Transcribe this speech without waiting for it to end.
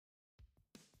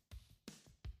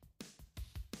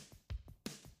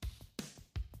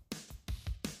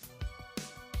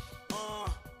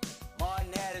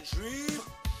a dream.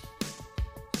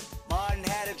 Martin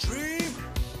had a dream.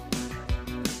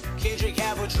 Kendrick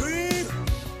have a dream.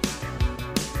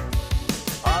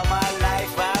 All my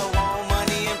life I want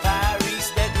money and power.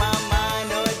 Respect my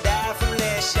mind or die from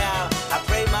last child. I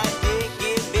pray my dick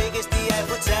get big as the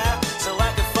Eiffel Tower, so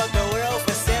I can fuck the world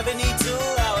for 72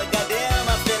 hours. Goddamn,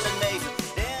 I feel amazing.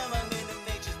 Damn, I'm in the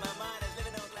matrix. My mind is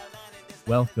living on cloud nine. And this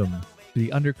Welcome to the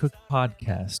Undercooked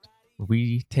Podcast, where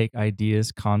we take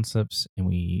ideas, concepts, and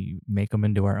we make them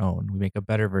into our own. We make a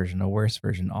better version, a worse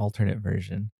version, alternate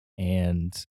version.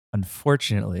 And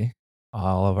unfortunately,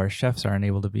 all of our chefs are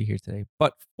unable to be here today.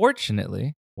 But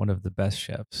fortunately, one of the best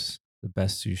chefs, the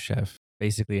best sous chef,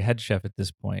 basically a head chef at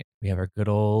this point. We have our good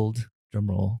old drum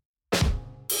roll.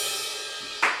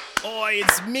 Oi,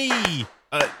 it's me.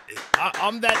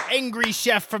 I'm that angry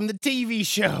chef from the TV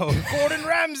show, Gordon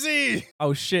Ramsay.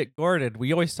 Oh shit, Gordon,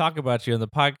 we always talk about you on the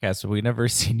podcast, but we never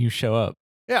seen you show up.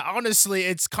 Yeah, honestly,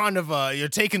 it's kind of you're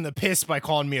taking the piss by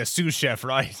calling me a sous chef,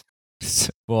 right?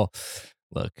 Well,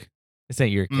 look, this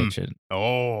ain't your kitchen.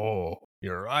 Oh,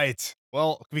 you're right.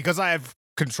 Well, because I have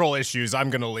control issues, I'm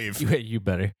gonna leave. You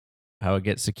better. I would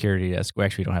get security escort. We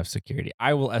actually don't have security.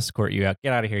 I will escort you out.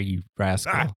 Get out of here, you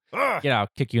rascal. Get out.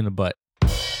 Kick you in the butt.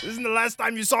 This isn't the last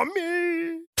time you saw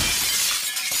me.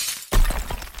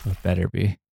 It better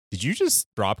be. Did you just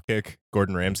drop kick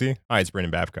Gordon Ramsay? Hi, it's Brandon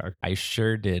Babcock. I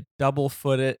sure did. Double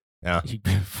foot it. Yeah. He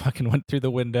fucking went through the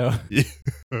window.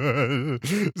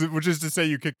 Which is to say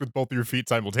you kicked with both your feet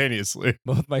simultaneously.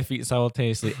 Both my feet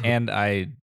simultaneously. And I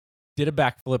did a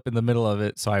backflip in the middle of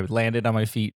it. So I landed on my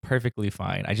feet perfectly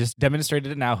fine. I just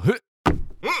demonstrated it now.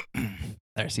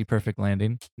 There, see, perfect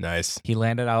landing. Nice. He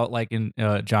landed out like in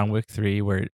John Wick 3,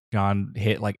 where John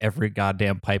hit like every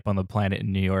goddamn pipe on the planet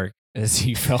in New York as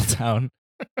he fell down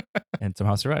and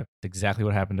somehow survived. That's exactly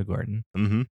what happened to Gordon.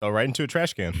 Mm-hmm. Fell right into a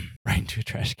trash can. Right into a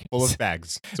trash can. Full of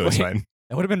bags. So it's Wait. fine.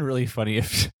 That would have been really funny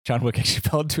if John Wick actually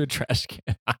fell into a trash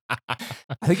can. I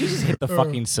think he just hit the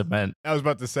fucking cement. I was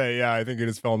about to say, yeah, I think it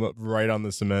just fell right on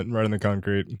the cement, right on the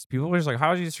concrete. People were just like,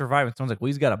 how did he survive? And someone's like, well,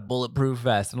 he's got a bulletproof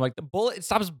vest. And I'm like, the bullet, it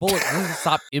stops bullet. It doesn't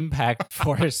stop impact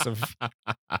force of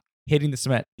hitting the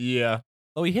cement. Yeah.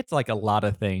 Though he hits like a lot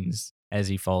of things as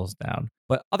he falls down.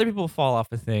 But other people fall off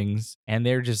of things and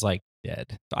they're just like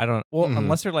dead. So I don't, well,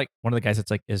 unless they're like one of the guys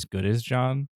that's like as good as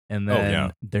John. And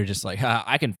then they're just like,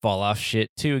 I can fall off shit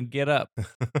too and get up.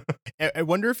 I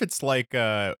wonder if it's like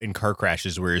in car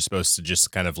crashes where you're supposed to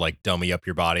just kind of like dummy up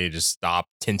your body, just stop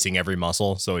tensing every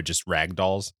muscle so it just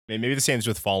ragdolls. Maybe the same is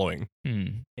with following. Yeah,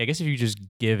 I guess if you just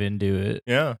give into it.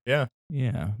 Yeah.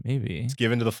 Yeah, maybe. Just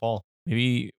give into the fall.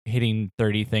 Maybe hitting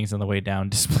 30 things on the way down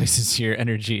displaces your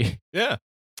energy. Yeah.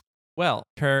 Well,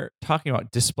 talking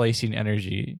about displacing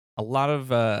energy, a lot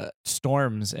of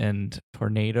storms and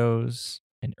tornadoes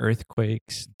and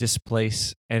earthquakes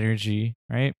displace energy,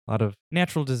 right? A lot of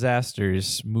natural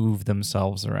disasters move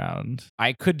themselves around.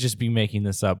 I could just be making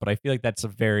this up, but I feel like that's a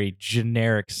very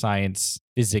generic science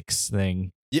physics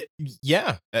thing.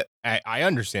 Yeah. I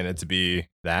understand it to be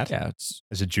that. Yeah, it's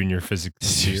As a junior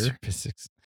physics teacher. physics.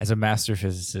 As a master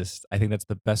physicist, I think that's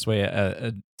the best way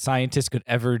a scientist could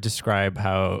ever describe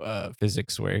how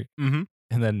physics work. Mm-hmm.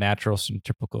 And then natural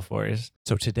centripetal force.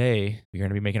 So today, we're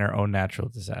going to be making our own natural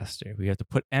disaster. We have to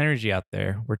put energy out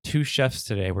there. We're 2 chefs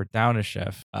today. We're down a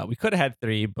chef. We could have had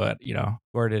 3, but,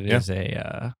 Gordon is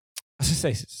I was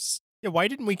going to say, Yeah, why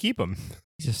didn't we keep him?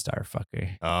 he's a star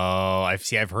fucker. Oh,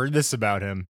 I've heard this about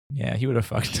him. Yeah, he would have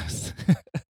fucked us.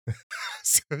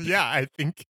 So, yeah, I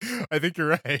think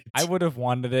you're right. I would have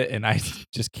wanted it, and I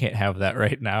just can't have that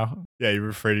right now. Yeah, you were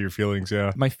afraid of your feelings,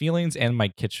 yeah. My feelings and my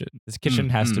kitchen. This kitchen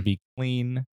has to be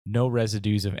clean, no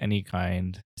residues of any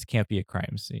kind. This can't be a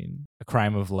crime scene. A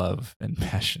crime of love and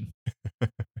passion.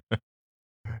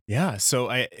 Yeah, so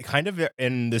I kind of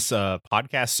in this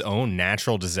podcast's own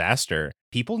natural disaster,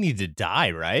 people need to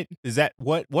die, right? Is that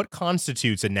what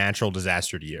constitutes a natural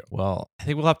disaster to you? Well, I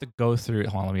think we'll have to go through it.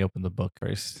 Hold on, let me open the book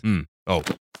first. Oh,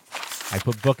 I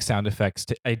put book sound effects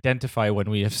to identify when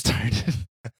we have started.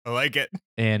 I like it.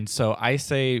 And so I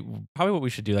say probably what we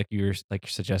should do, like you're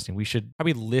suggesting, we should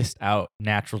probably list out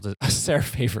our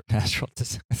favorite natural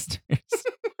disasters.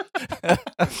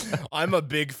 I'm a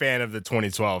big fan of the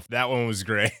 2012. That one was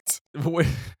great.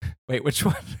 Wait, which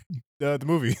one? The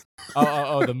movie.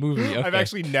 Oh, the movie. Okay. I've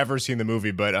actually never seen the movie,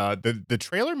 but the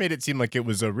trailer made it seem like it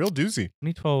was a real doozy.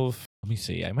 2012. Let me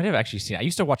see. I might have actually seen it. I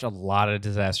used to watch a lot of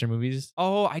disaster movies.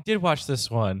 Oh, I did watch this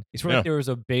one. It's where like, there was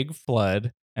a big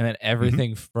flood and then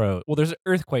everything froze. Well, there's an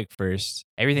earthquake first.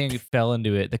 Everything fell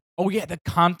into it. The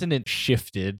continent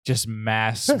shifted. Just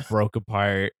mass broke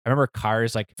apart. I remember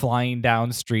cars like flying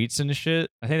down streets and shit.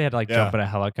 I think they had to like jump in a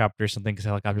helicopter or something because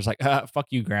helicopter's like, fuck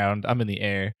you, ground. I'm in the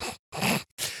air.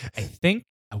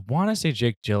 I want to say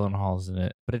Jake Gyllenhaal's in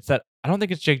it, but I don't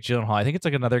think it's Jake Gyllenhaal. I think it's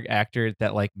like another actor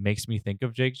that like makes me think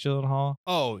of Jake Gyllenhaal.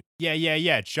 Oh, yeah.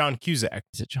 It's John Cusack.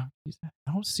 Is it John Cusack?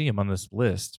 I don't see him on this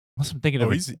list. Unless I'm thinking of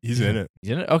he's in it.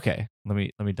 He's in it? Okay. Let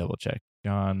me double check.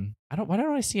 John. Why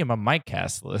don't I see him on my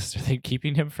cast list? Are they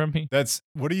keeping him from me?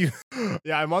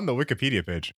 Yeah, I'm on the Wikipedia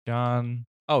page. John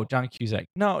Cusack.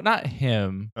 No, not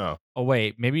him. Oh,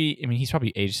 wait. Maybe, he's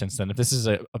probably aged since then. If this is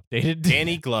a updated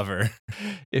Danny Glover.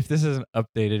 If this is an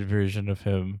updated version of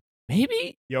him,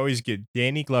 maybe? You always get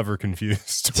Danny Glover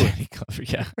confused. Danny Glover,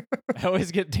 yeah. I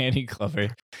always get Danny Glover.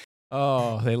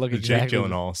 Oh, they look exactly. Jake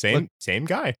Gyllenhaal, same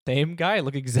guy. Same guy,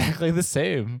 look exactly the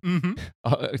same.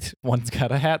 Mm-hmm. One's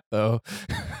got a hat though.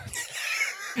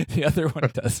 The other one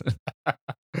doesn't.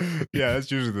 Yeah, that's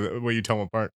usually the way you tell them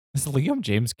apart. This Liam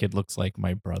James kid looks like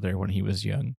my brother when he was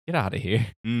young. Get out of here.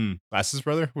 Glasses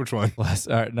brother? Which one?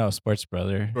 No, Sports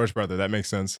Brother. Sports Brother. That makes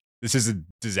sense. This is a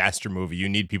disaster movie. You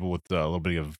need people with a little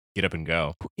bit of get up and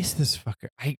go. Who is this fucker?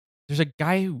 There's a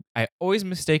guy who I always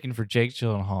mistaken for Jake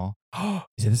Gyllenhaal. Oh,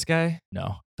 is it this guy?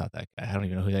 No, not that guy. I don't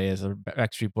even know who that is. A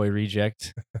Backstreet Boy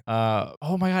reject.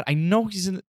 Oh my god, I know he's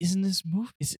in this movie.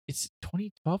 It's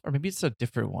 2012 or maybe it's a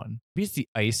different one. Maybe it's the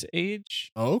Ice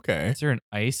Age. Oh, okay. Is there an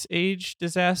Ice Age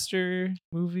disaster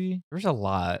movie? There's a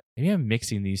lot. Maybe I'm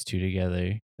mixing these two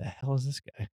together. The hell is this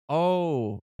guy?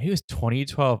 Oh, maybe it was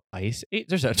 2012 Ice Age.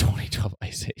 There's a 2012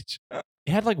 Ice Age.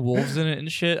 It had like wolves in it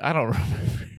and shit. I don't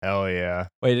remember. Hell yeah.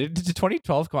 Wait, did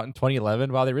 2012 come out in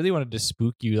 2011? Wow, they really wanted to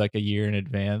spook you like a year in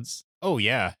advance. Oh,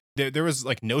 yeah. There was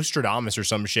like Nostradamus or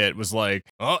some shit was like,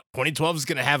 2012 is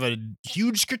going to have a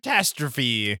huge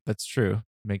catastrophe. That's true.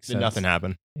 Makes sense. Nothing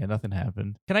happened. Yeah, nothing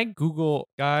happened. Can I Google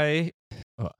actor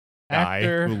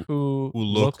who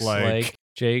looks like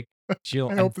Jake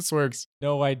Gyllenhaal? I hope this works.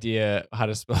 No idea how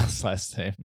to spell his last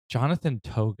name. Jonathan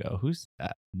Togo. Who's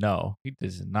that? No, he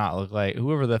does not look like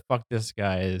whoever the fuck this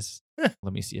guy is.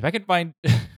 Let me see if I can find.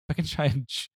 If I can try and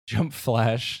jump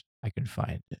flash, I can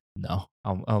find it. No,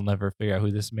 I'll never figure out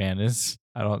who this man is.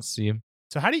 I don't see him.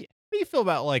 So how do you feel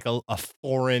about like a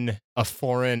foreign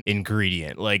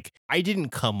ingredient? Like I didn't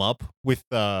come up with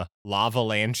the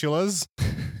lavalantulas,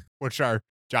 which are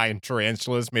giant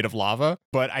tarantulas made of lava,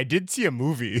 but I did see a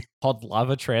movie called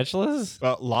Lava Tarantulas.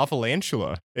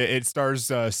 Lavalantula. It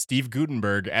stars Steve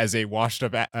Guttenberg as a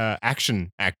washed-up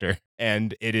action actor,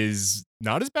 and it is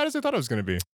not as bad as I thought it was going to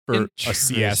be for a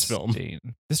CS film.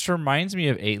 This reminds me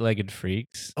of Eight-Legged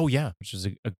Freaks. Oh yeah, which is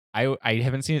I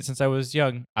haven't seen it since I was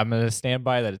young. I'm gonna stand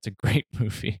by that. It's a great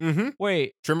movie. Mm-hmm.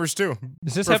 Wait, Tremors 2.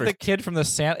 Does this have the kid from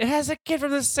the It has a kid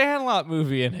from the Sandlot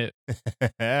movie in it.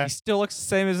 He still looks the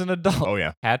same as an adult. Oh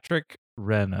yeah, Patrick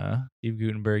Renna, Steve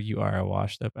Guttenberg. You are a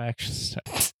washed-up action star.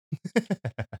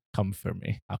 Come for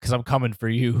me, because I'm coming for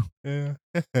you. Yeah.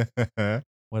 I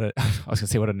was gonna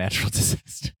say what a natural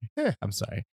disaster. I'm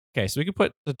sorry. Okay, so we could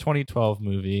put the 2012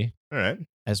 movie. All right.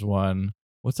 As one.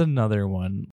 What's another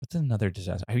one? What's another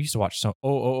disaster? I used to watch some.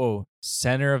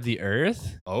 Center of the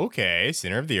Earth. Okay,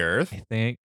 Center of the Earth. I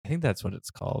think that's what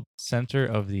it's called. Center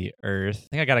of the Earth. I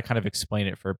think I got to kind of explain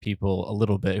it for people a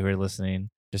little bit who are listening,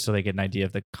 just so they get an idea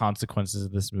of the consequences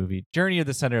of this movie. Journey of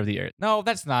the Center of the Earth. No,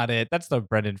 that's not it. That's the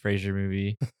Brendan Fraser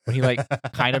movie when he like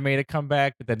kind of made a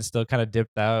comeback, but then still kind of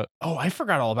dipped out. Oh, I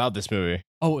forgot all about this movie.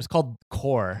 Oh, it was called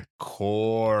Core.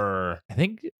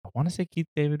 I want to say Keith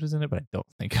David was in it, but I don't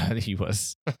think he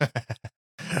was.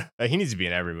 He needs to be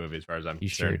in every movie as far as I'm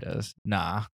concerned. He sure does.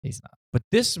 Nah, he's not. But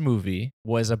this movie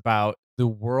was about the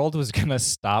world was going to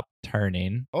stop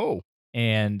turning. Oh.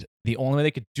 And the only way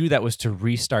they could do that was to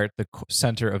restart the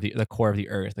center of the core of the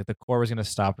Earth. Like the core was going to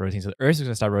stop rotating. So the Earth was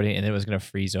going to stop rotating and it was going to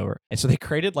freeze over. And so they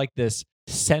created like this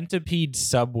centipede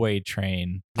subway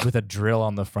train with a drill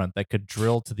on the front that could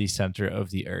drill to the center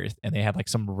of the Earth. And they had like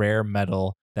some rare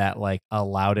metal that like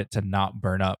allowed it to not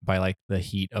burn up by like the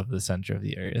heat of the center of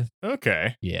the Earth.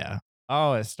 Okay. Yeah.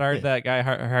 Oh, it starred that guy,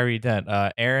 Harvey Dent,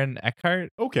 Aaron Eckhart.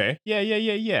 Okay. Yeah.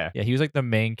 Yeah, he was like the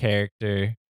main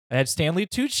character. It had Stanley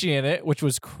Tucci in it, which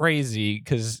was crazy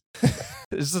because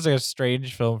this is like a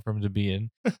strange film for him to be in.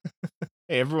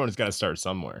 Hey, everyone's got to start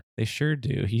somewhere. They sure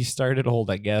do. He started old,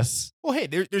 I guess. Well, hey,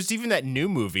 there's even that new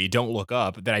movie, Don't Look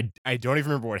Up, that I don't even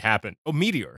remember what happened. Oh,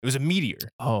 Meteor. It was a meteor.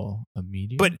 Oh, a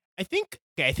meteor? But I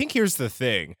think here's the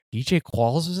thing. DJ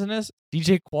Qualls was in this?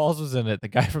 DJ Qualls was in it, the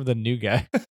guy from The New Guy.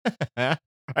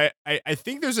 I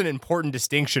think there's an important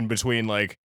distinction between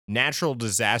like natural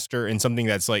disaster and something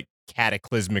that's like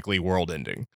cataclysmically world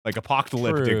ending, like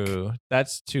apocalyptic True.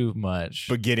 That's too much.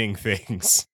 beginning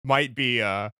things might be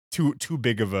too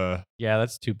big of a Yeah,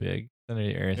 that's too big. Under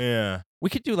the earth. yeah. We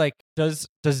could do like does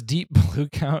Deep Blue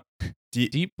count?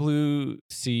 Deep- Deep Blue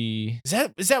Sea.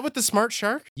 Is that with the smart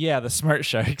shark? Yeah, the smart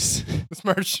sharks. The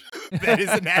smart that is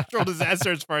a natural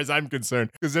disaster as far as I'm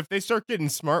concerned. Because if they start getting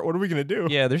smart, what are we gonna do?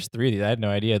 Yeah, there's 3 of these. I had no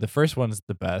idea. The first one's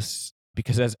the best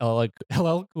because it has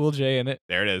LL Cool J in it.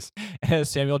 There it is. It has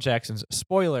Samuel Jackson's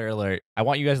spoiler alert. I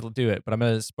want you guys to do it, but I'm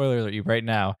gonna spoiler alert you right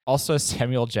now. Also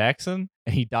Samuel Jackson,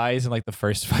 and he dies in like the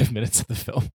first 5 minutes of the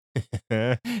film.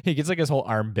 He gets like his whole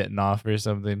arm bitten off or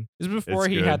something. This is before It's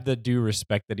he good. had the due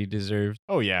respect that he deserved.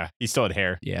 Oh yeah, he still had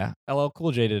hair. Yeah. LL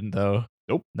Cool J didn't though.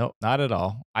 Nope. Nope, not at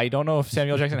all. I don't know if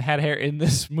Samuel Jackson had hair in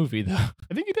this movie though.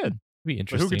 I think he did. Be But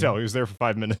interesting. who could tell? He was there for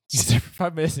 5 minutes. He's there for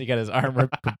 5 minutes and he got his arm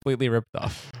completely ripped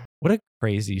off. What a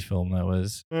crazy film that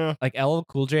was. Yeah. Like LL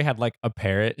Cool J had like a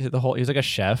parrot. He was like a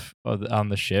chef on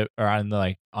the ship or on the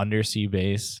like undersea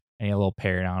base. And he had a little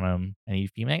parrot on him, and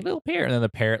he'd be like, little parrot. And then the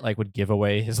parrot like would give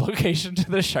away his location to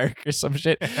the shark or some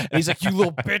shit. And he's like, you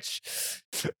little bitch.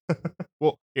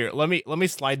 Well, here, let me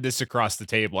slide this across the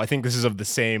table. I think this is of the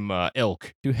same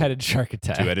ilk. Two-headed shark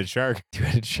attack. Two-headed shark.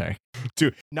 Two-headed shark.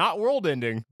 Not world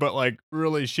ending, but like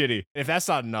really shitty. If that's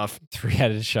not enough.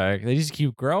 Three-headed shark. They just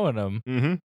keep growing them.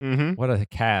 Mm-hmm. Mm-hmm. What a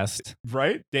cast.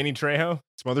 Right? Danny Trejo?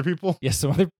 Some other people? Yes, some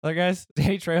other guys.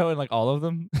 Danny Trejo and like all of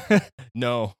them.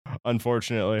 No,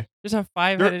 unfortunately. Just a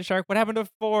 5-headed shark. What happened to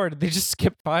 4? Did they just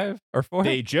skip 5 or 4?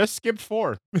 They just skipped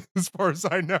 4, as far as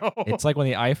I know. It's like when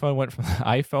the iPhone went from the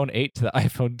iPhone 8 to the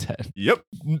iPhone 10. Yep.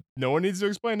 No one needs to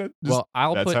explain it. Just, Well,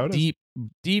 I'll that's how put it is.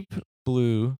 deep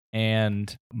blue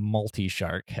and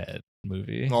multi-shark head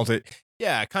movie.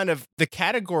 Yeah, kind of the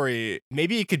category.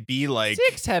 Maybe it could be like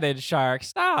 6-headed shark.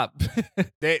 Stop.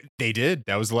 they did.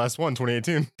 That was the last one,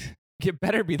 2018. It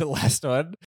better be the last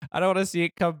one. I don't want to see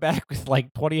it come back with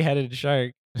like 20-headed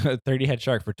shark, 30-head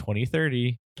shark for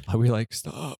 2030. I'll be like,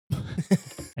 stop.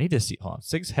 I need to see. Hold on,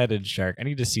 6-headed shark. I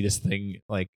need to see this thing.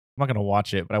 Like, I'm not gonna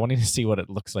watch it, but I want to see what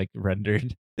it looks like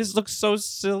rendered. This looks so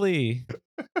silly.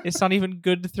 It's not even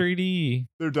good 3D.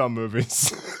 They're dumb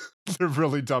movies. They're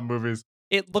really dumb movies.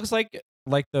 It looks like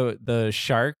the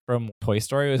shark from Toy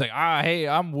Story. It was like, hey,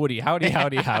 I'm Woody. Howdy,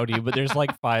 howdy, howdy. But there's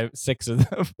like 5, 6 of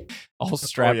them all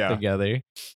strapped together.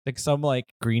 Like some like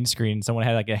green screen. Someone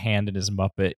had like a hand in his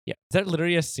Muppet. Yeah. Is that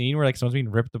literally a scene where like someone's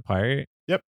being ripped apart?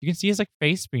 Yep. You can see his like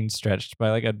face being stretched by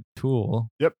like a tool.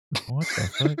 Yep. What the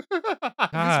fuck?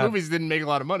 These movies didn't make a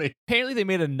lot of money. Apparently they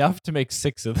made enough to make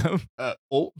 6 of them.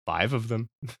 5 of them.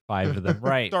 5 of them.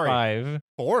 Right. Sorry. 5.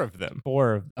 4 of them.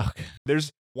 4 of okay. There's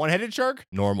 1-headed shark,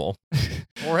 normal.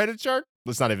 4-headed shark,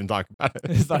 let's not even talk about it.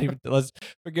 It's not even. Let's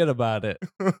forget about it.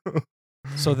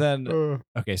 So then,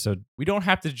 okay, so we don't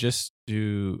have to just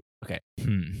do. Okay.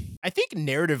 I think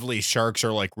narratively, sharks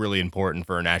are like really important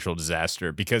for a natural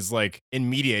disaster because, like, in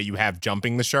media, you have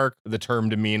jumping the shark, the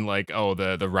term to mean like, oh,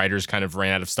 the writers kind of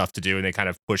ran out of stuff to do and they kind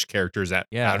of push characters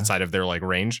outside of their like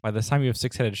range. By the time you have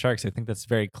 6-headed sharks, I think that's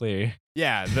very clear.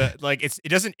 Yeah, it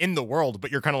doesn't end the world,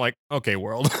 but you're kind of like, okay,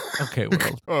 world. Okay,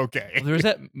 world. Okay. Well, there was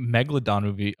that Megalodon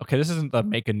movie. Okay, this isn't the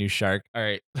Make a New Shark. All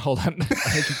right, hold on.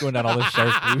 I keep going down all the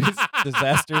shark movies.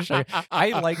 Disaster shark.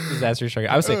 I like disaster shark.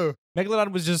 I would say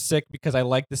Megalodon was just sick because I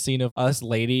like the scene of us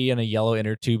lady in a yellow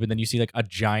inner tube, and then you see like a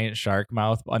giant shark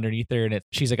mouth underneath her, and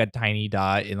she's like a tiny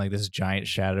dot in like this giant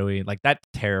shadowy. Like that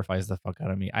terrifies the fuck out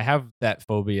of me. I have that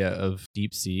phobia of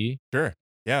deep sea. Sure.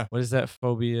 Yeah. What is that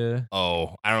phobia?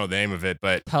 Oh, I don't know the name of it,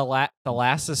 but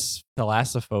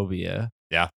Thalassophobia.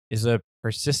 Yeah. Is a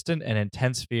persistent and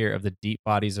intense fear of the deep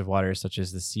bodies of water, such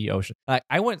as the sea, ocean. Like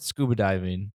I went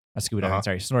snorkeling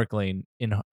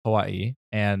in Hawaii,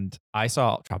 and I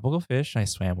saw tropical fish, and I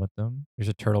swam with them. There's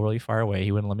a turtle really far away.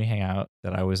 He wouldn't let me hang out.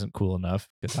 That I wasn't cool enough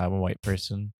because I'm a white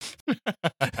person.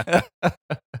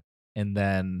 And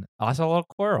then I saw a little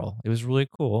coral. It was really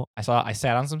cool. I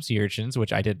sat on some sea urchins,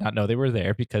 which I did not know they were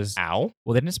there because ow.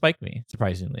 Well, they didn't spike me,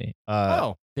 surprisingly.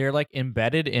 They're like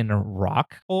embedded in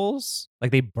rock holes.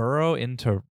 Like they burrow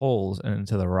into holes and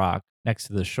into the rock next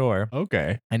to the shore.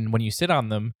 Okay. And when you sit on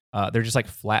them, they're just like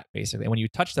flat basically. And when you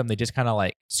touch them, they just kind of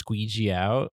like squeegee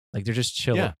out. Like they're just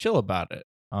chill about it.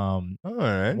 All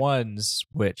right. Ones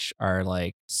which are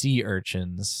like sea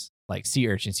urchins, like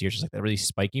like the really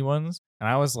spiky ones. And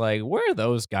I was like, where are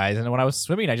those guys? And when I was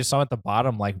swimming, I just saw them at the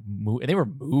bottom, like, and they were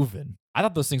moving. I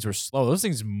thought those things were slow. Those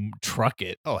things truck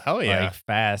it. Oh, hell yeah. Like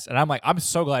fast. And I'm like, I'm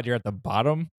so glad you're at the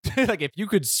bottom. Like if you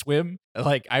could swim,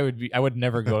 like I would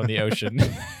never go in the ocean.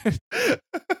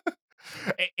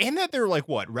 And that they're like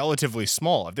what, relatively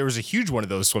small. If there was a huge one of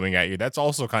those swimming at you, that's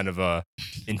also kind of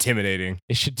intimidating.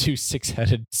 They should do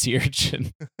 6-headed sea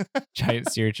urchin,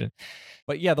 giant sea urchin.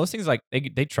 But yeah, those things like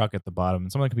they truck at the bottom.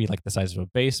 Some of them could be like the size of a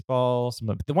baseball. Some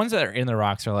of the ones that are in the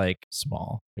rocks are like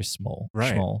small. They're small,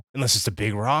 small. Unless it's a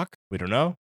big rock, we don't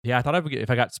know. Yeah, I thought I would get, if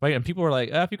I got spiked, and people were like,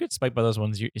 if you get spiked by those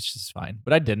ones, it's just fine.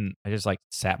 But I didn't. I just like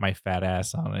sat my fat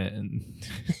ass on it. And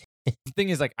the thing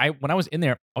is, like, when I was in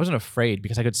there, I wasn't afraid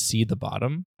because I could see the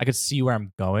bottom. I could see where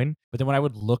I'm going. But then when I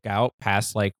would look out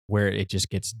past like where it just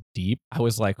gets deep, I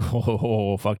was like,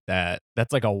 whoa, fuck that.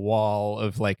 That's like a wall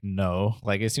of like no.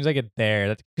 Like it seems like it's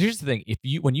there. Here's the thing: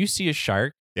 when you see a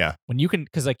shark. Yeah. When you can,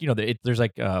 because like, there's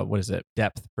like, what is it?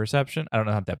 Depth perception? I don't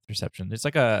know how depth perception. It's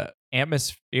like a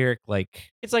atmospheric, like,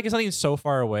 it's like something so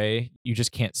far away, you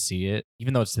just can't see it,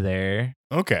 even though it's there.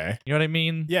 Okay. You know what I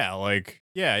mean? Yeah, like,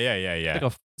 yeah.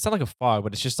 It's not like a fog,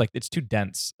 but it's just like, it's too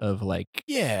dense of like.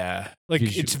 Yeah. Like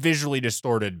it's visually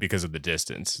distorted because of the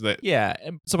distance. Yeah.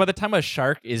 So by the time a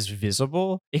shark is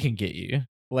visible, it can get you.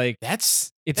 Like, that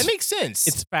makes sense.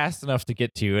 It's fast enough to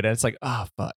get to you, and it's like, oh,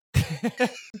 fuck.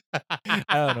 I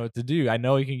don't know what to do. I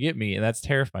know he can get me, and that's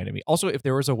terrifying to me. Also, if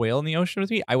there was a whale in the ocean with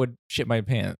me, I would shit my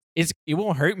pants. It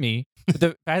won't hurt me, but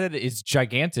the fact that it's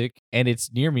gigantic and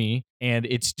it's near me and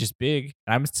it's just big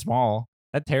and I'm small,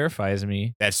 that terrifies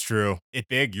me. That's true. It's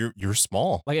big. You're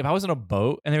small. Like if I was in a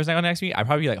boat and there was anyone next to me, I'd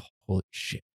probably be like, holy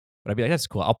shit. But I'd be like, that's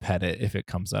cool. I'll pet it if it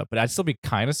comes up. But I'd still be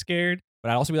kind of scared.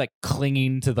 But I'd also be like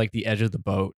clinging to like the edge of the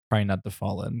boat, trying not to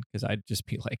fall in, because I'd just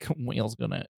be like, whale's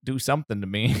gonna do something to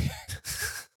me.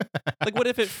 Like, what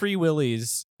if it free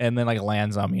willies and then like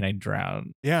lands on me and I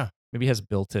drown? Yeah. Maybe it has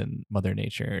built-in Mother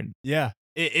Nature. Yeah.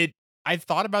 I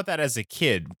thought about that as a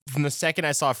kid. From the second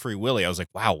I saw Free Willy, I was like,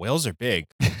 wow, whales are big.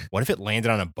 What if it landed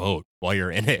on a boat while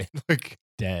you're in it? Like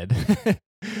dead.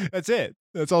 That's it.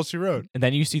 That's all she wrote. And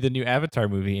then you see the new Avatar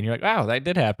movie and you're like, wow, that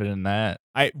did happen in that.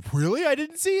 I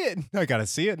didn't see it. I gotta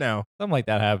see it now. Something like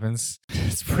that happens.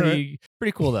 It's pretty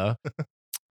cool though. All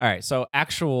right, so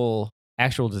actual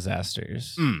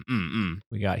disasters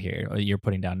we got here. You're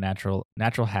putting down natural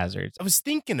hazards. I was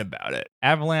thinking about it.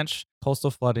 Avalanche,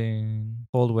 coastal flooding,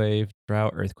 cold wave,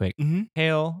 drought, earthquake,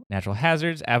 hail, natural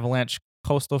hazards, avalanche,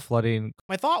 coastal flooding.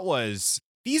 My thought was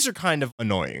these are kind of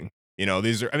annoying.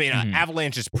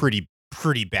 Avalanche is pretty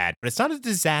bad, but it's not a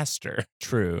disaster.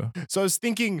 True. So I was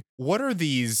thinking, what are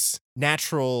these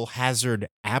natural hazard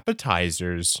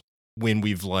appetizers when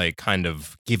we've like kind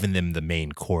of given them the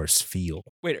main course feel?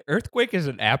 Wait, earthquake is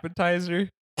an appetizer?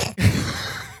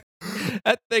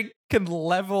 That thing can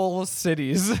level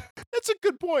cities. That's a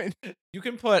good point. You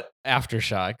can put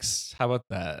aftershocks. How about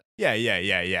that? Yeah.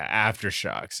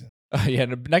 Aftershocks. Yeah,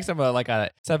 next time like a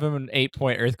 7-8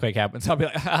 point earthquake happens, I'll be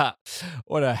like,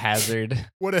 what a hazard.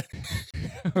 What a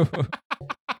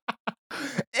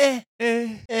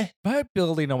My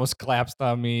building almost collapsed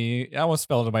on me. I almost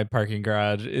fell into my parking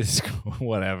garage. It's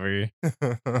whatever.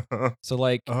 So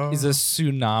like, is a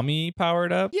tsunami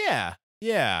powered up? Yeah.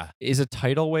 Is a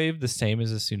tidal wave the same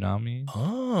as a tsunami?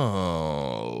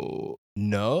 Oh,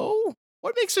 no?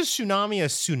 What makes a tsunami a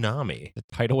tsunami? The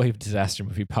tidal wave disaster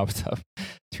movie popped up.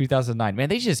 2009. Man,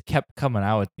 they just kept coming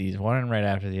out with these, one right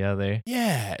after the other.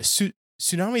 Yeah.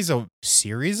 Tsunami's a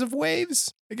series of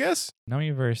waves, I guess.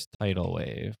 Tsunami versus tidal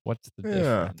wave. What's the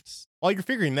difference? While you're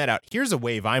figuring that out, here's a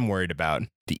wave I'm worried about.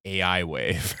 The AI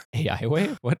wave. AI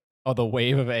wave? What? Oh, the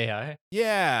wave of AI?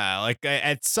 Yeah, like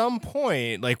at some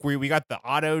point, like we got the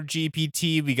Auto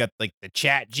GPT, we got like the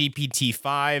Chat GPT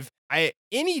 5.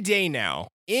 Any day now,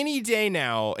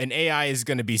 an AI is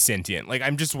going to be sentient. Like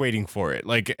I'm just waiting for it.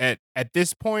 Like at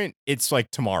this point, it's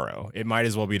like tomorrow. It might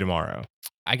as well be tomorrow.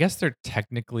 I guess they're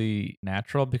technically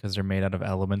natural because they're made out of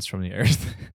elements from the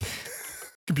earth.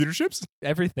 Computer chips?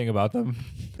 Everything about them.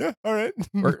 Yeah, all right.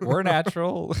 We're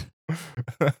natural.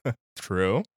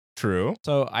 True.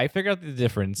 So I figured out the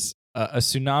difference. A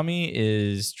tsunami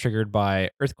is triggered by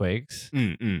earthquakes,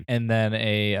 and then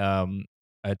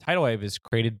a tidal wave is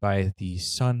created by the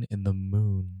sun and the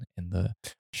moon and the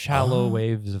shallow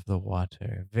waves of the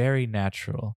water. Very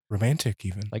natural. Romantic,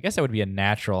 even. I guess that would be a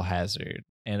natural hazard.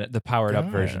 And the powered up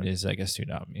version is like a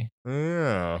tsunami.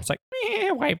 Yeah. It's like,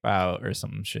 wipe out or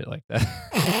some shit like that.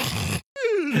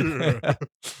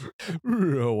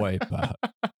 Wipe out.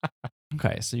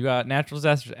 Okay, so you got natural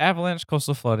disasters: avalanche,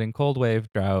 coastal flooding, cold wave,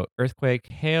 drought, earthquake,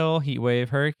 hail, heat wave,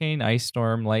 hurricane, ice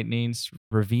storm, lightnings,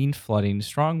 ravine flooding,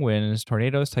 strong winds,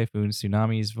 tornadoes, typhoons,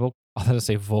 tsunamis,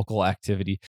 vocal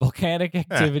activity, volcanic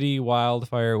activity,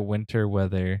 wildfire, winter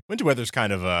weather. Winter weather's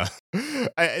kind of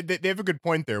they have a good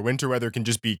point there. Winter weather can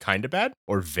just be kind of bad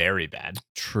or very bad.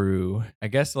 True. I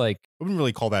guess like I wouldn't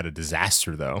really call that a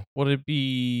disaster though. Would it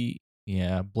be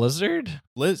Yeah. Blizzard?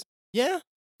 Yeah.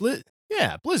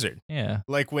 Blizzard. Yeah.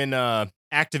 Like when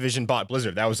Activision bought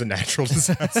Blizzard, that was a natural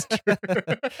disaster.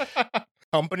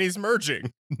 Companies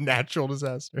merging, natural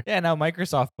disaster. Yeah, now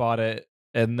Microsoft bought it,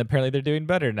 and apparently they're doing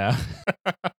better now.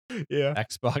 Yeah.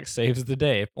 Xbox saves the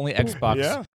day. If only Xbox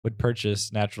Yeah. would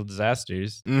purchase natural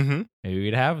disasters, Mm-hmm. maybe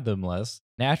we'd have them less.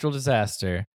 Natural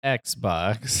disaster,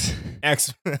 Xbox.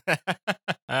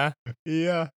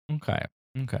 Yeah. Okay.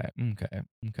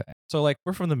 So, like,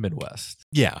 we're from the Midwest.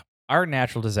 Yeah. Our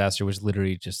natural disaster was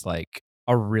literally just like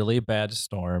a really bad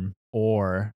storm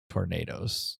or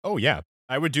tornadoes. Oh, yeah.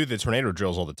 I would do the tornado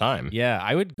drills all the time. Yeah,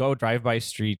 I would go drive by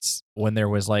streets when there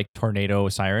was like tornado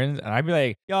sirens, and I'd be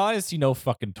like, "Yo, I didn't see no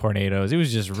fucking tornadoes. It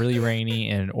was just really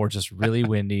rainy or just really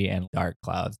windy and dark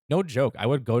clouds." No joke. I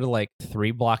would go to like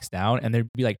 3 blocks down, and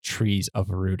there'd be like trees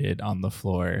uprooted on the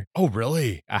floor. Oh,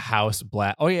 really? A house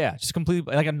black. Oh yeah, just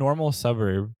completely like a normal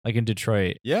suburb, like in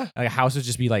Detroit. Yeah. Like a house would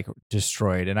just be like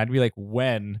destroyed, and I'd be like,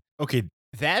 "When?" Okay,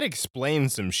 that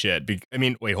explains some shit. I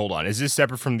mean, wait, hold on. Is this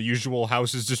separate from the usual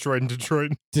houses destroyed in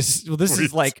Detroit? This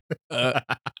is like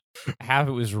half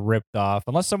it was ripped off.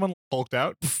 Unless someone Hulked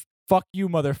out? fuck you,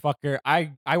 motherfucker.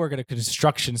 I work at a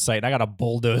construction site and I got a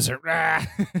bulldozer.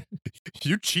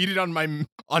 You cheated on my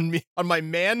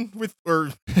man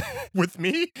with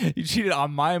me? You cheated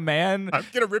on my man I'm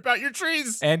gonna rip out your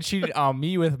trees and cheated on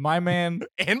me with my man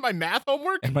and my math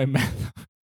homework. and my math.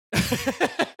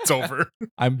 It's over.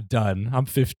 I'm done. I'm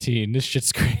 15. This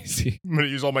shit's crazy. I'm gonna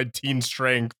use all my teen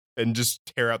strength and just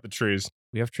tear out the trees.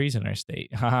 We have trees in our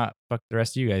state. Haha. Fuck the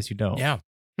rest of you guys who don't. Yeah.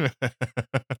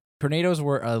 Tornadoes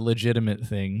were a legitimate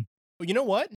thing. Well, you know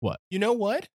what? What? You know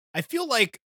what? I feel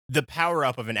like the power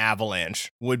up of an avalanche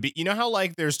would be, you know how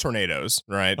like there's tornadoes,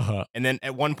 right? And then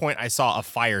at one point I saw a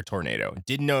fire tornado.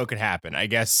 Didn't know it could happen. I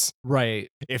guess Right.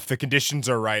 if the conditions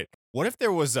are right. What if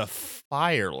there was a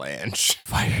firelanche?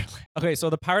 Fire. Okay, so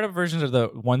the powered up versions are the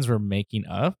ones we're making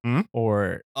up,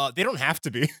 or They don't have to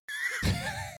be.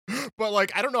 But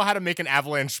like, I don't know how to make an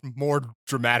avalanche more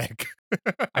dramatic.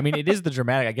 I mean, it is the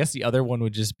dramatic. I guess the other one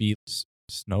would just be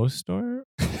snowstorm.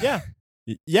 Yeah.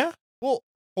 Yeah. Well,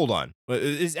 hold on.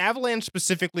 Is avalanche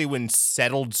specifically when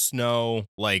settled snow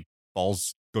like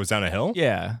goes down a hill?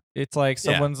 Yeah, it's like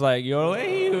someone's like, "Yo,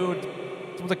 hey, you."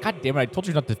 Someone's like, "God damn it! I told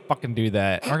you not to fucking do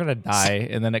that. We're gonna die."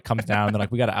 And then it comes down, and they're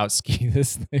like, "We gotta outski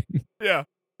this thing." Yeah.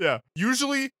 Yeah.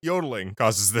 Usually yodeling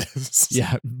causes this.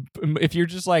 Yeah. If you're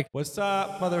just like, "What's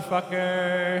up,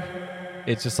 motherfucker?"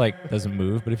 It's just like doesn't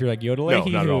move. But if you're like yodeling, No,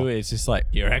 not at all. it's just like,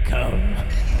 "Here I come."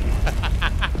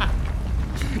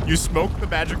 You smoke the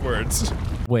magic words.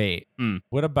 Wait,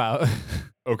 what about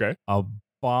Okay.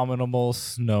 Abominable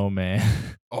Snowman?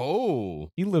 Oh.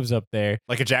 He lives up there.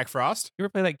 Like a Jack Frost? You ever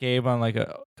play that game on like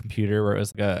a computer where it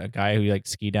was like a guy who like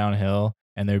ski downhill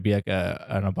and there'd be like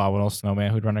an abominable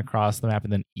snowman who'd run across the map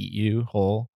and then eat you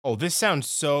whole? Oh, this sounds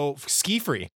so ski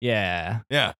free. Yeah.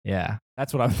 Yeah. Yeah.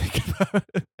 That's what I'm thinking about.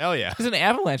 Hell yeah. Because an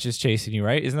avalanche is chasing you,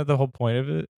 right? Isn't that the whole point of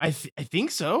it? I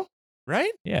think so.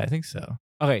 Right? Yeah, I think so.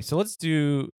 Okay, so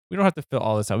we don't have to fill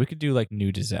all this out. We could do like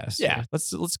new disaster. Yeah.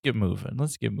 Let's get moving.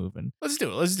 Let's get moving. Let's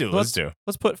do it.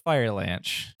 Let's put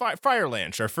Firelanch.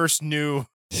 Firelanch, our first new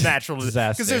natural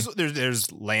Disaster. Because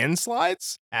there's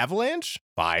landslides, avalanche,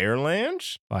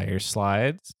 firelanch. Fire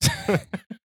slides.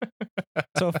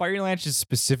 So a Firelanch is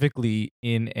specifically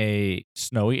in a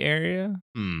snowy area.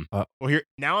 Well, here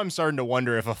now I'm starting to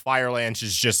wonder if a firelanch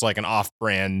is just like an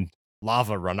off-brand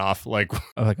lava runoff. Like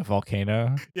a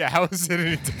volcano. Yeah, how is it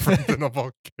any different than a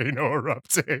volcano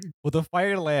erupting? Well, the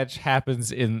Firelanch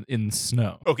happens in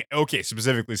snow. Okay,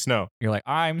 specifically snow. You're like,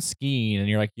 I'm skiing, and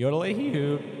you're like,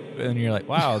 yodelay-hoo. And you're like,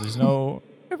 wow, there's no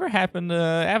ever happened to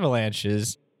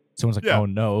avalanches. Someone's like, oh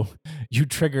no, you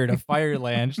triggered a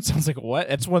Firelanch. Someone's like, what?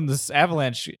 That's when this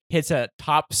avalanche hits at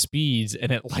top speeds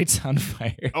and it lights on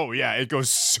fire. Oh yeah, it goes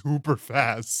super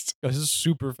fast. It goes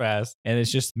super fast, and it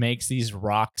just makes these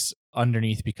rocks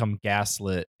underneath become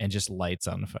gaslit and just lights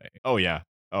on fire. Oh yeah.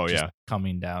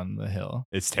 Coming down the hill.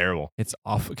 It's terrible. It's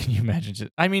awful. Can you imagine?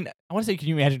 I mean, I want to say, can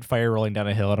you imagine fire rolling down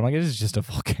a hill? And I'm like, this is just a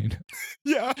volcano.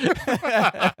 Yeah.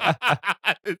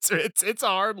 It's a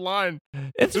hard line.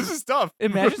 This is tough.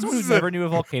 Imagine someone who never knew a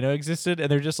volcano existed, and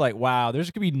they're just like, wow,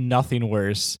 there's gonna be nothing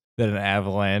worse than an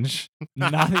avalanche.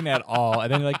 Nothing at all.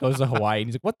 And then he like goes to Hawaii and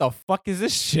he's like, what the fuck is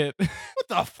this shit? What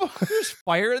the fuck? There's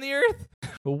fire in the earth?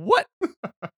 What?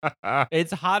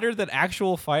 It's hotter than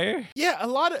actual fire? Yeah, a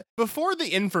lot of before the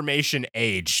information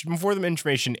age, before the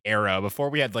information era, before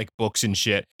we had like books and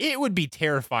shit, it would be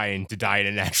terrifying to die in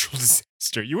a natural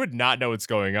disaster. You would not know what's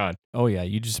going on. Oh yeah,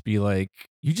 you'd just be like,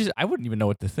 I wouldn't even know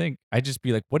what to think. I'd just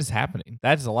be like, what is happening?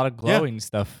 That's a lot of glowing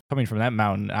stuff coming from that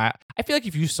mountain. I feel like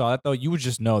if you saw it though, you would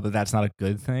just know that that's not a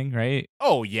good thing, right?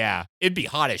 Oh yeah, it'd be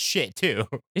hot as shit too.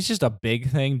 It's just a big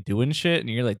thing doing shit, and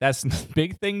you're like, that's a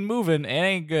big thing moving. It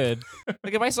ain't good.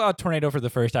 Like if I saw a tornado for the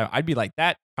first time, I'd be like,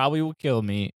 that probably will kill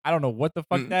me. I don't know what the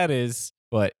fuck that is,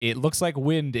 but it looks like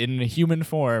wind in a human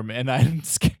form, and I'm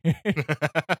scared.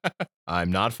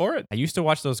 I'm not for it. I used to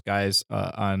watch those guys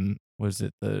on, was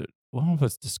it the what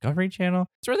was Discovery Channel?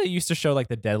 It's where they used to show like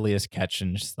the deadliest catch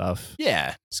and stuff.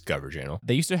 Yeah, Discovery Channel.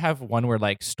 They used to have one where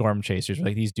like storm chasers,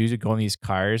 like these dudes would go in these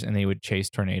cars and they would chase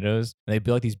tornadoes. And they'd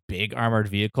build like these big armored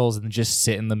vehicles and just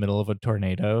sit in the middle of a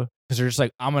tornado. Because they're just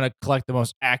like, I'm going to collect the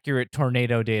most accurate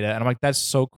tornado data. And I'm like, that's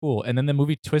so cool. And then the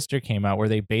movie Twister came out where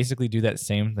they basically do that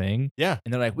same thing. Yeah.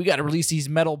 And they're like, we got to release these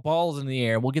metal balls in the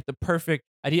air. We'll get the perfect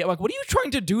idea. I'm like, what are you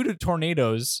trying to do to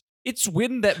tornadoes? It's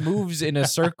wind that moves in a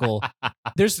circle.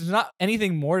 There's not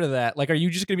anything more to that. Like, are you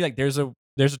just going to be like, there's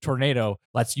a tornado.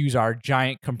 Let's use our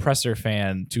giant compressor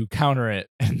fan to counter it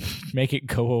and make it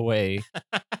go away.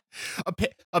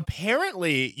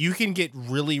 Apparently, you can get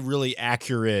really, really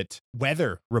accurate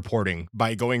weather reporting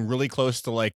by going really close to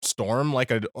like storm,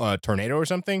 like a tornado or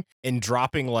something, and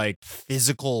dropping like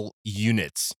physical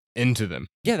units into them.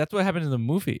 Yeah, that's what happened in the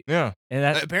movie. Yeah. And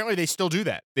that, Apparently, they still do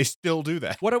that. They still do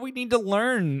that. what do we need to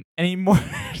learn anymore?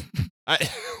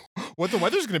 What the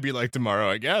weather's going to be like tomorrow,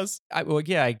 I guess. Well,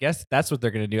 yeah, I guess that's what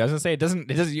they're gonna do. I was gonna say it doesn't.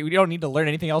 You don't need to learn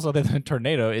anything else other than a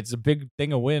tornado. It's a big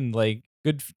thing of wind. Like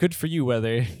good for you,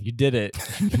 weather. You did it.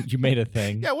 You made a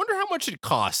thing. Yeah, I wonder how much it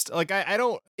cost. Like, I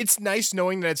don't. It's nice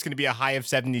knowing that it's going to be a high of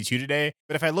 72 today.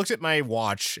 But if I looked at my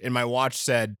watch and my watch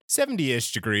said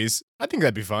 70-ish degrees, I think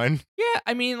that'd be fine. Yeah,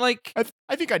 I mean, like,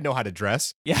 I think I'd know how to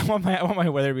dress. yeah, I want my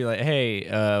weather to be like, hey,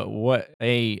 what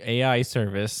AI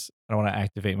service? I don't want to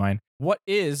activate mine. What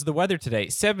is the weather today?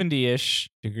 70-ish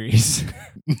degrees.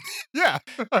 Yeah.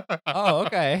 Oh,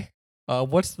 okay.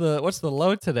 What's the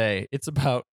low today? It's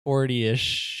about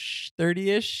 40-ish,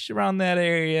 30-ish, around that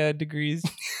area degrees.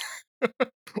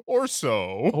 Or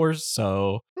so. Or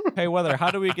so. Hey, weather,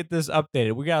 how do we get this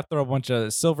updated? We got to throw a bunch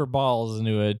of silver balls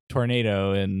into a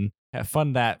tornado and have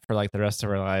fun that for like the rest of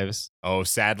our lives. Oh,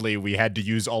 sadly, we had to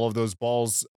use all of those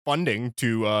balls funding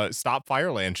to stop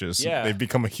fire lanches. Yeah. They've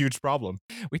become a huge problem.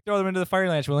 We throw them into the fire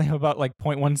lanch. We only have about like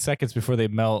 0.1 seconds before they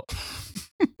melt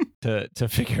to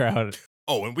figure out.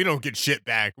 Oh, and we don't get shit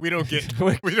back. We don't get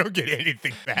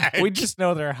anything back. We just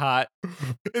know they're hot.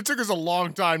 It took us a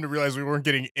long time to realize we weren't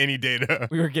getting any data.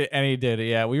 We were getting any data.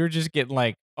 Yeah, we were just getting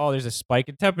like, oh, there's a spike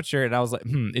in temperature, and I was like,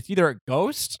 it's either a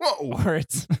ghost Whoa. or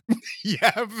it's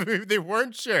Yeah, they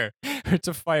weren't sure. or it's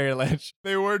a fire lanch.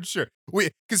 They weren't sure.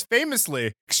 Because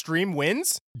famously, extreme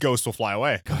winds, ghosts will fly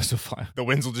away. Ghost will fly. The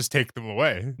winds will just take them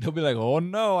away. They'll be like, oh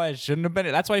no, I shouldn't have been.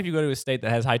 That's why if you go to a state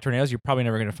that has high tornadoes, you're probably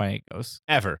never going to find any ghosts.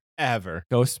 Ever.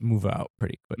 Ghosts move out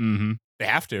pretty quick. Mm-hmm. They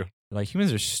have to. Like,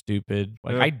 humans are stupid.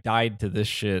 Like, Yeah. I died to this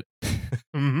shit.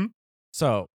 Mm-hmm.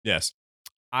 So Yes.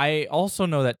 I also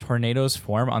know that tornadoes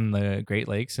form on the Great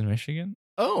Lakes in Michigan.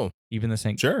 Oh. Even the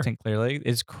St. Sure. Clair Lake.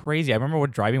 It's crazy. I remember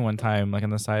driving one time, like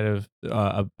on the side of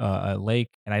a lake,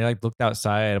 and I like looked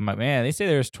outside. I'm like, man, they say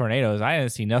there's tornadoes. I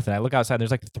didn't see nothing. I look outside.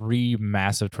 There's like 3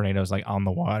 massive tornadoes like on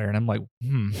the water, and I'm like,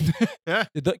 Yeah.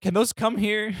 Can those come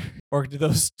here, or do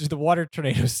the water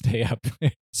tornadoes stay up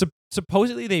there?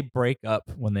 Supposedly they break up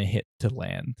when they hit to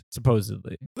land.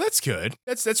 Supposedly, That's good.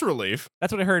 That's a relief.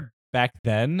 that's what I heard back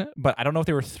then. But I don't know if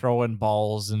they were throwing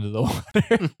balls into the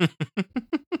water.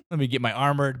 Let me get my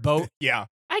armored boat. Yeah.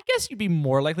 I guess you'd be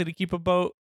more likely to keep a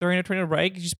boat during a tornado,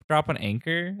 right? You just drop an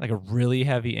anchor, like a really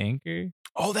heavy anchor.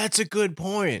 Oh, that's a good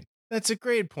point. That's a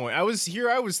great point. I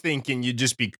was thinking you'd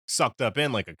just be sucked up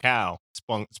in like a cow,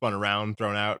 spun around,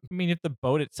 thrown out. I mean, if the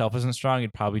boat itself isn't strong,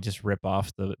 you'd probably just rip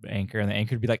off the anchor, and the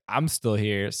anchor would be like, I'm still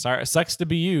here. Sorry, sucks to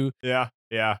be you. Yeah.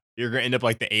 Yeah. You're going to end up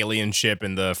like the alien ship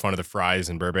in the front of the Fries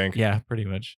in Burbank. Yeah, pretty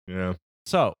much. Yeah.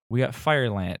 So we got fire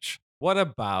lanch. What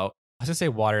about, I was going to say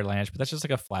water lanch, but that's just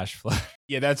like a flash flood.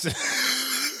 Yeah, that's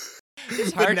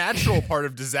It's the hard. natural part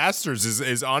of disasters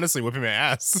is honestly whipping my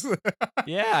ass.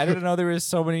 Yeah, I didn't know there was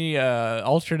so many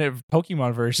alternate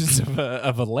Pokemon versions of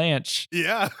a lanch.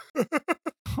 Yeah.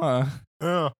 Huh.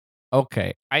 Oh.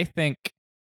 Okay, I think,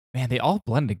 man, they all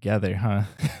blend together, huh?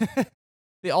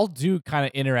 They all do kind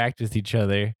of interact with each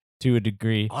other to a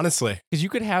degree. Honestly. Because you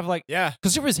could have like, Yeah.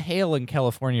 because there was hail in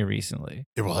California recently.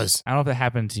 There was. I don't know if it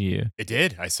happened to you. It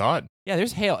did. I saw it. Yeah,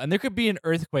 there's hail, and there could be an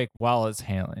earthquake while it's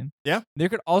hailing. Yeah. There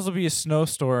could also be a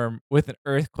snowstorm with an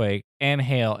earthquake and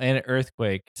hail and an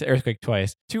earthquake. It's an earthquake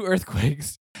twice. 2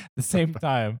 earthquakes at the same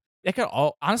time. It could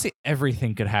honestly,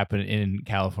 everything could happen in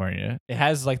California. It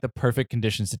has like the perfect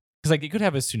conditions because like it could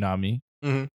have a tsunami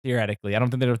Mhm. theoretically. I don't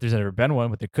think that there's ever been one,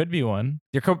 but there could be one.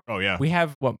 Oh yeah. We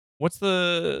have what's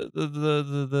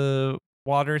the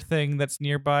water thing that's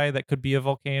nearby that could be a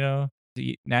volcano?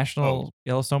 The National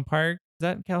Yellowstone Park. Is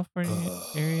that in California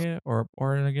area or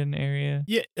Oregon area?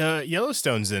 Yeah,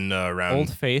 Yellowstone's in around.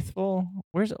 Old Faithful?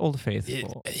 Where's Old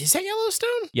Faithful? Is that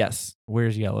Yellowstone? Yes.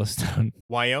 Where's Yellowstone?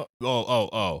 Wyoming.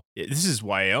 Oh. This is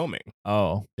Wyoming.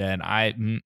 Oh, then I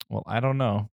don't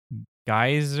know.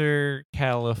 Geyser,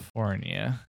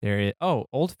 California. There is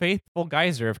Old Faithful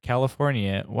Geyser of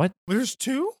California. What? There's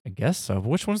two? I guess so.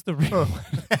 Which one's the real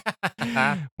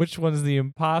one? Which one's the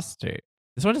imposter?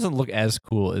 This one doesn't look as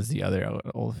cool as the other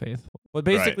Old Faithful. But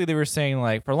basically, they were saying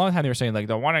like for a long time they were saying like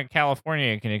the one in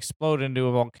California can explode into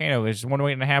a volcano. It's just one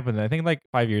waiting to happen. And I think like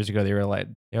 5 years ago they were like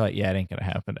yeah, it ain't gonna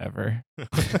happen ever.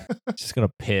 It's just gonna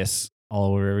piss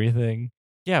all over everything.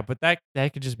 Yeah, but that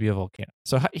could just be a volcano.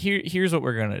 So here's what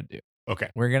we're gonna do. Okay.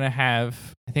 We're gonna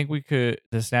have. I think we could.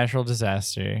 This natural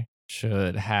disaster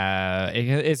should have.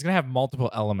 It's gonna have multiple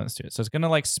elements to it. So it's gonna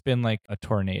like spin like a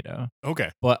tornado, Okay.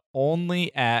 but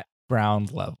only at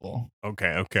ground level.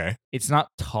 Okay. It's not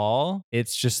tall.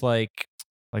 It's just like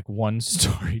 1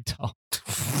 story tall.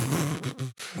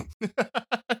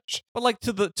 But like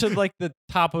to like the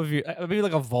top of your maybe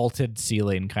like a vaulted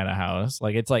ceiling kind of house.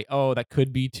 Like it's like that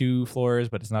could be 2 floors,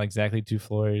 but it's not exactly 2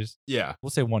 floors. Yeah. We'll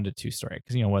say 1 to 2 story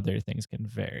because weather things can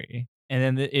vary.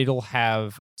 And then it'll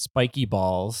have spiky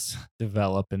balls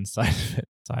develop inside of it,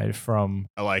 aside from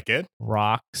I like it.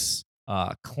 rocks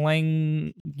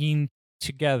clanging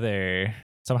together.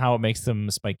 Somehow it makes them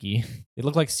spiky. They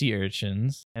look like sea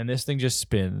urchins, and this thing just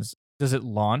spins. Does it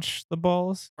launch the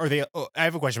balls? Are they? Oh, I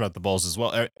have a question about the balls as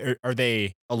well. Are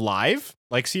they alive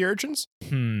like sea urchins?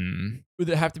 Would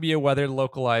it have to be a weather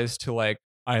localized to like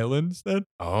islands then?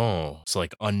 Oh, so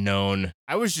like unknown.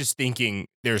 I was just thinking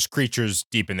there's creatures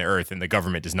deep in the earth and the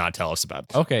government does not tell us about.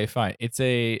 Okay, fine. It's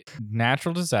a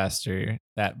natural disaster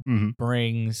that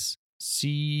brings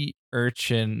sea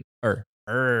urchin or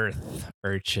earth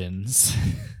urchins,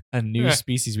 a new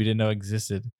species we didn't know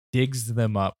existed, digs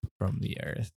them up from the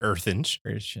earth. Urchins.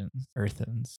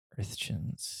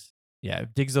 Yeah,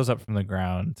 digs those up from the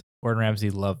ground. Gordon Ramsay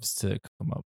loves to cook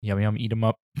them up. Yum, eat them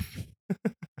up.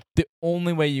 The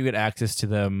only way you get access to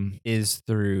them is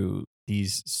through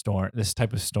this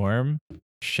type of storm.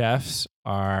 Chefs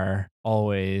are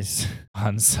always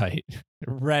on site,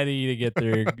 ready to get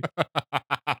their.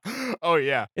 Oh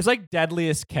yeah, it's like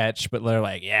Deadliest Catch, but they're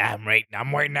like, yeah,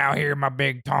 I'm waiting out here in my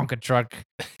big Tonka truck.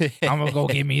 I'm gonna go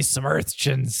get me some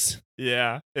urchins.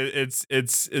 Yeah,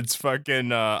 it's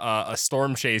fucking a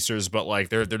storm chasers, but like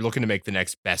they're looking to make the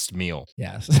next best meal.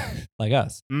 Yes, like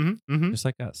us. Just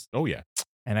like us. Oh yeah,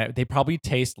 and they probably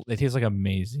taste. They taste like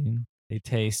amazing. They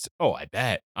taste. Oh, I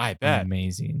bet.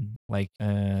 Amazing, like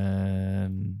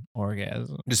an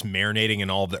orgasm. Just marinating in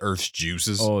all of the Earth's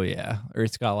juices. Oh yeah,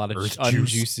 Earth's got a lot of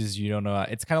juices you don't know.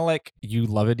 It's kind of like you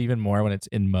love it even more when it's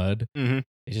in mud. It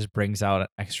just brings out an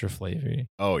extra flavor.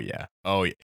 Oh yeah.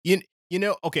 You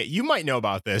know, okay, you might know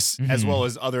about this as well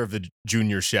as other of the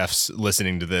junior chefs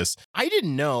listening to this. I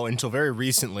didn't know until very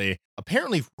recently.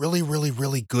 Apparently, really, really,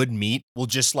 really good meat will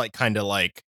just like kind of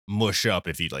like mush up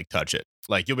if you like touch it.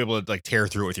 Like you'll be able to like tear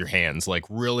through it with your hands. Like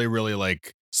really, really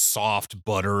like soft,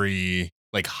 buttery,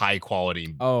 like high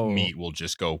quality meat will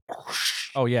just go.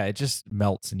 Oh yeah, it just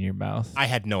melts in your mouth. I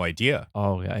had no idea.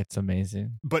 Oh yeah, it's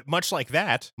amazing. But much like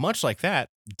that,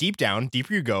 deep down,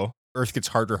 deeper you go, Earth gets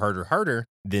harder,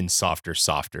 then softer.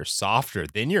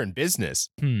 Then you're in business.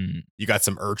 You got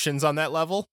some urchins on that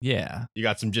level? Yeah. You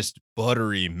got some just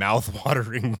buttery,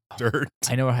 mouth-watering dirt.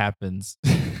 I know what happens.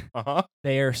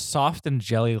 They are soft and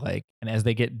jelly-like, and as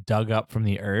they get dug up from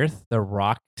the earth, the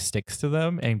rock sticks to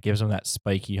them and gives them that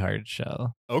spiky hard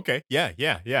shell. Okay, yeah.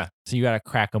 So you gotta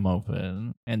crack them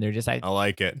open, and they're just like, I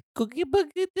like it.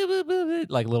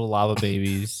 Like little lava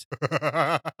babies.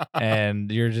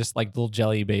 And you're just like little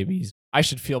jelly babies. I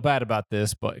should feel bad about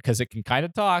this, but because it can kind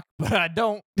of talk, but I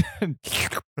don't.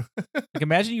 Like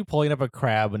imagine you pulling up a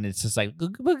crab and it's just like,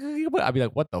 I'd be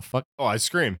like, what the fuck? Oh, I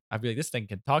scream. I'd be like, this thing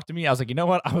can talk to me. I was like, you know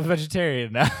what? I'm a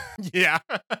vegetarian now. Yeah.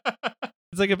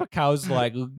 It's like if a cow's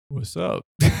like, what's up?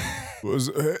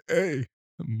 Hey.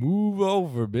 Move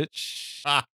over, bitch.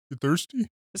 You thirsty?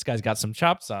 This guy's got some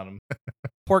chops on him.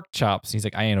 Pork chops. He's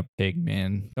like, I ain't a pig,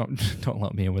 man. Don't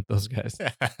let me in with those guys.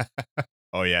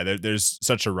 Oh yeah, there's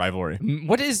such a rivalry.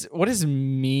 What is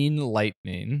mean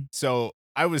lightning? So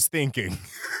I was thinking,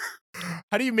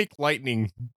 how do you make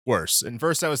lightning worse? And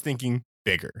first I was thinking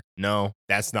bigger. No,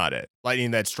 that's not it.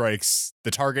 Lightning that strikes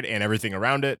the target and everything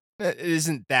around it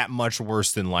isn't that much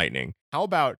worse than lightning. How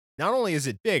about not only is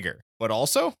it bigger, but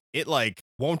also it like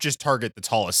won't just target the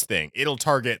tallest thing. It'll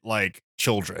target like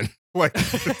children. Like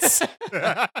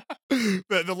the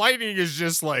lightning is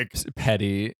just like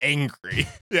Petty. angry.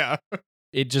 Yeah.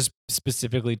 It just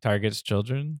specifically targets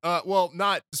children. Well,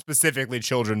 not specifically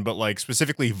children, but like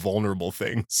specifically vulnerable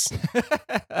things.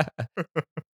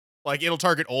 Like it'll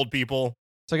target old people.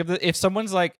 It's like if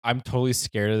someone's like, I'm totally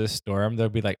scared of this storm, they'll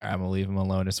be like, I'm gonna leave them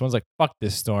alone. If someone's like, fuck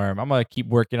this storm, I'm gonna keep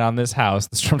working on this house.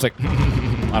 The storm's like,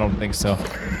 I don't think so.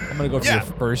 I'm gonna go for your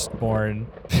firstborn.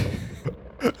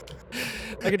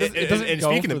 Like it doesn't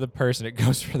go for the person, it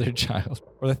goes for their child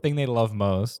or the thing they love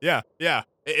most. Yeah, yeah.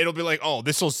 It'll be like, oh,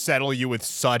 this will settle you with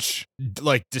such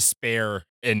like despair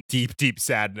and deep, deep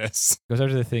sadness. Those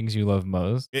are the things you love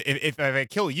most. If I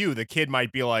kill you, the kid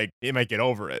might be like, it might get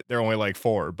over it. They're only like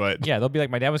 4, but yeah, they'll be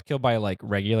like, my dad was killed by like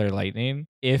regular lightning.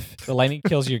 If the lightning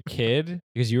kills your kid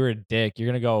because you were a dick, you're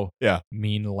gonna go, yeah,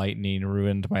 mean lightning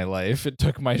ruined my life. It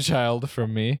took my child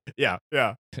from me. Yeah,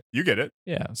 yeah, you get it.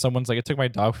 Yeah, someone's like, it took my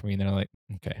dog from me, and they're like,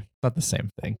 okay, not the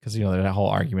same thing because you know there's that whole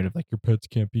argument of like your pets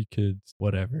can't be kids,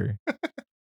 whatever.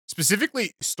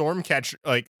 Specifically, storm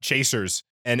chasers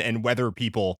and weather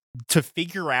people, to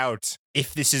figure out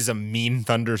if this is a mean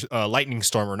lightning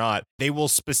storm or not, they will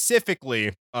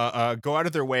specifically go out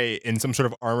of their way in some sort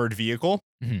of armored vehicle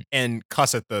and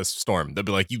cuss at the storm. They'll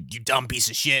be like, you dumb piece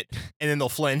of shit. And then they'll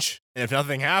flinch. And if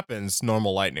nothing happens,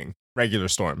 normal lightning, regular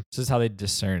storm. This is how they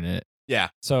discern it. Yeah.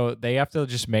 So they have to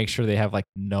just make sure they have like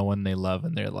no one they love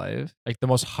in their life. Like the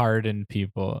most hardened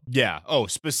people. Yeah. Oh,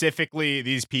 specifically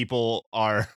these people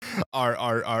are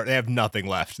they have nothing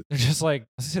left. They're just like,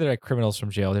 let's say they're like criminals from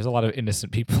jail. There's a lot of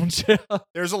innocent people in jail.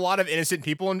 There's a lot of innocent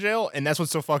people in jail, and that's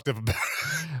what's so fucked up about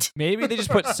it. Maybe they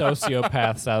just put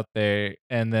sociopaths out there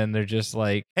and then they're just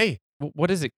like, hey, what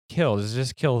does it kill? Does it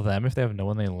just kill them if they have no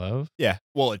one they love? Yeah.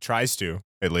 Well, it tries to,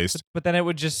 at least. But then it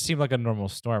would just seem like a normal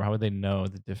storm. How would they know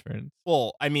the difference?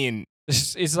 Well, I mean,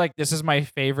 it's like, this is my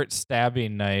favorite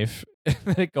stabbing knife.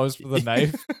 It goes for the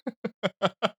knife.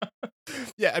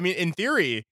 Yeah, I mean, in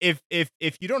theory, if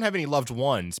you don't have any loved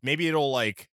ones, maybe it'll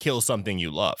like kill something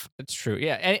you love. It's true.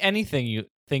 Yeah,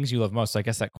 things you love most. I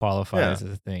guess that qualifies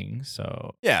as a thing.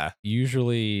 So yeah,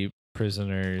 usually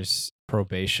prisoners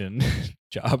probation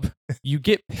job, you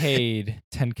get paid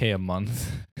 $10K a month.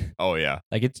 Oh yeah,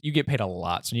 like you get paid a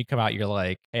lot. So when you come out, you're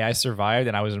like, hey, I survived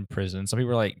and I was in prison. Some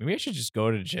people are like, maybe I should just go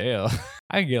to jail.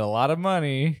 I can get a lot of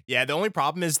money. Yeah, the only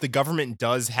problem is the government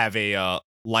does have a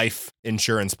life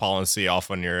insurance policy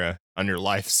off on your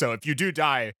life. So if you do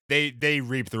die, they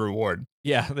reap the reward.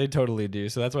 Yeah, they totally do.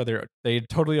 So that's why they're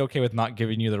totally okay with not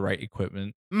giving you the right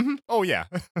equipment. Mm-hmm. Oh yeah,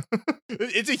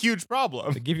 it's a huge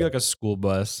problem. They give you like a school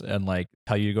bus and like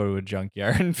tell you to go to a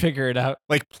junkyard and figure it out.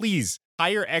 Like, please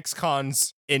hire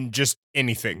ex-cons in just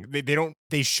anything.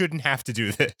 They shouldn't have to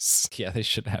do this. Yeah, they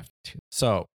shouldn't have to.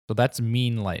 So that's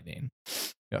mean lightning.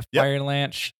 You got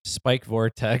Vortexlanch, Spike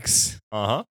Vortex,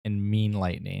 and mean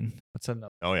lightning. What's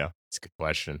another? Oh yeah, that's a good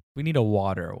question. We need a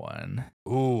water one.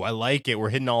 Ooh, I like it. We're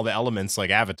hitting all the elements like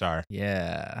Avatar.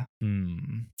 Yeah.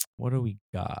 What do we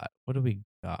got?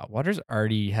 Water's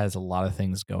already has a lot of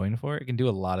things going for it. It can do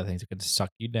a lot of things. It can suck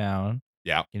you down.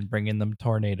 Yeah. It can bring in them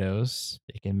tornadoes.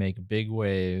 It can make big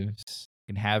waves.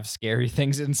 It can have scary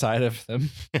things inside of them.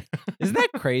 Isn't that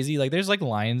crazy? Like there's like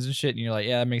lions and shit, and you're like,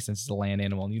 yeah, that makes sense. It's a land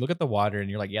animal. And you look at the water and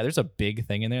you're like, yeah, there's a big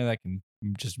thing in there that can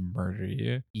just murder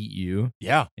you, eat you.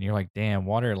 Yeah. And you're like, damn,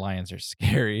 water lions are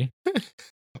scary.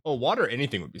 Oh, water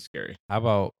anything would be scary. How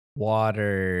about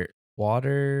water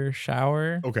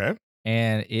shower? Okay.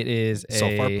 And it is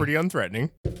so far pretty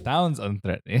unthreatening. Sounds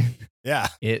unthreatening. Yeah.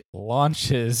 It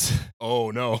launches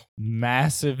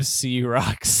massive sea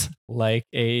rocks like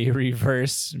a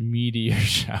reverse meteor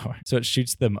shower. So it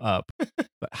shoots them up.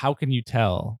 But how can you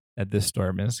tell that this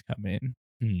storm is coming?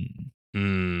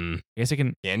 I guess it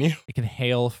can. Can you? It can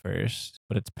hail first,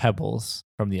 but it's pebbles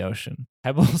from the ocean.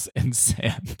 Pebbles and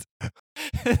sand.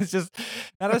 It's just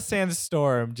not a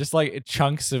sandstorm, just like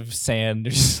chunks of sand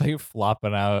just like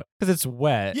flopping out because it's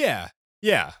wet. Yeah.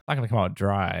 Yeah. It's not gonna come out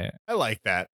dry. I like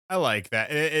that.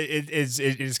 It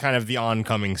is kind of the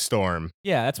oncoming storm.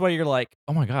 Yeah, that's why you're like,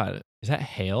 oh my god, is that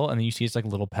hail? And then you see it's like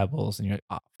little pebbles, and you're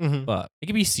like, oh, but it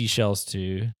could be seashells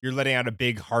too. You're letting out a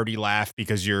big hearty laugh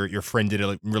because your friend did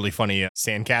a really funny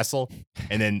sandcastle,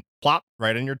 and then plop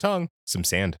right on your tongue, some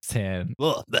sand.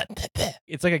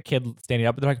 It's like a kid standing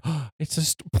up, and they're like, oh,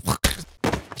 it's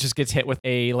just gets hit with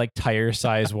a like tire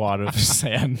size wad of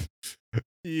sand.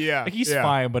 Yeah, like he's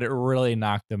fine, but it really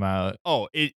knocked him out. Oh,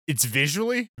 it's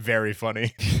visually very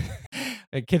funny.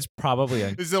 A kid's probably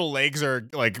His little legs are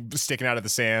like sticking out of the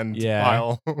sand Yeah.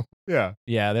 pile. Yeah.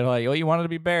 Yeah, they're like, "Oh, you wanted to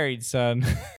be buried, son."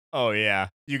 Oh yeah.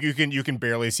 You can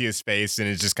barely see his face, and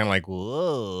it's just kind of like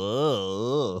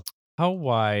whoa. How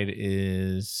wide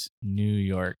is New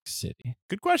York City?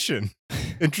 Good question.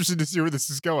 Interested to see where this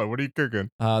is going. What are you cooking?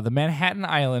 The Manhattan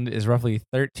Island is roughly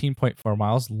 13.4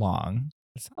 miles long.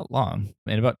 It's not long,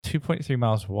 and about 2.3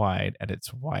 miles wide at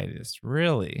its widest.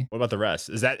 Really? What about the rest?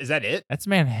 Is that it? That's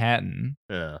Manhattan,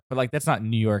 Yeah. but like that's not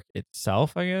New York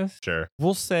itself, I guess. Sure.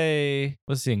 We'll say,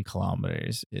 let's see in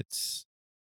kilometers. It's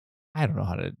I don't know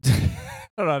how to I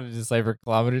don't know how to decipher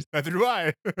kilometers. Neither do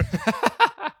I.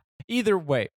 Either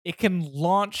way, it can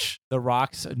launch the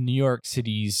rocks of New York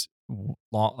City's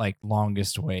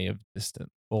longest way of distance.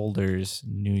 Boulder's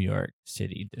New York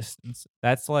City distance.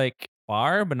 That's like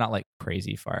far, but not like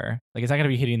crazy far. Like it's not gonna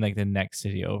be hitting like the next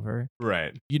city over.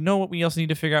 Right. You know what we also need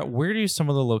to figure out? Where do some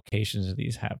of the locations of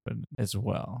these happen as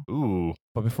well? Ooh.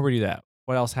 But before we do that,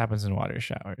 what else happens in water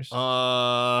showers?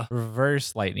 Uh.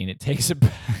 Reverse lightning. It takes it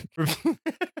back.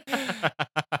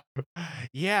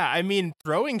 Yeah, I mean,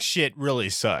 throwing shit really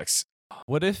sucks.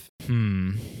 What if?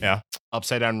 Yeah.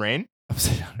 Upside down rain.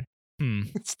 Upside down.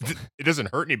 It doesn't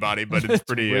hurt anybody, but it's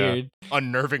pretty weird.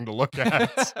 unnerving to look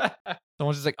at.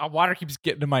 Someone's just like, oh, water keeps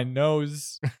getting to my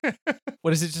nose.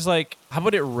 What is it? Just like, how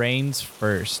about it rains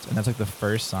first, and that's like the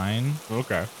first sign,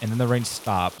 Okay. and then the rain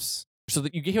stops. So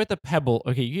that you get hit with the pebble.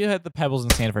 Okay, you get hit with the pebbles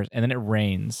and sand first, and then it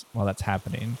rains while that's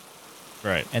happening.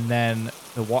 Right. And then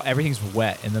everything's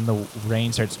wet, and then the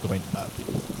rain starts going up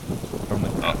from the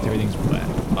top. Everything's wet.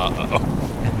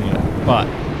 But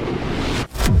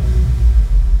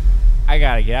I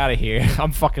gotta get out of here.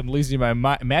 I'm fucking losing my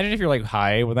mind. Imagine if you're like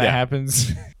high when that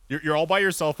happens. You're all by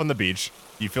yourself on the beach.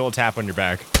 You feel a tap on your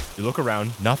back. You look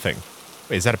around. Nothing.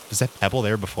 Wait, is that pebble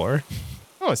there before?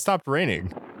 Oh, it stopped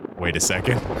raining. Wait a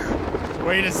second.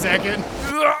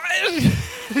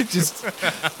 It just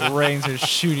rains are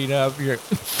shooting up. You're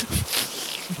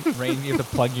rain. You have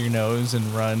to plug your nose and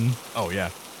run. Oh yeah.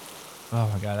 Oh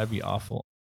my god, that'd be awful.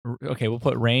 Okay, we'll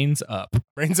put rains up.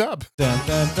 Rains up. Dun,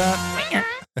 dun,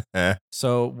 dun.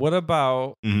 So what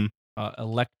about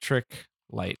electric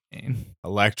lightning?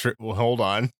 Electric. Well, hold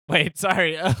on. Wait,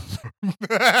 sorry.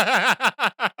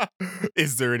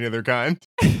 Is there any other kind?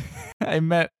 I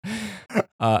meant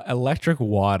electric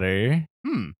water,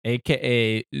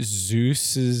 aka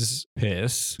Zeus's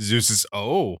piss. Zeus's.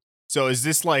 Oh. So is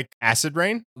this like acid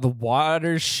rain? The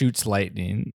water shoots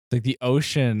lightning. Like the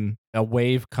ocean, a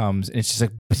wave comes and it's just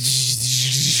like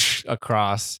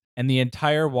across, and the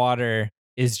entire water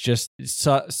is just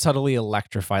subtly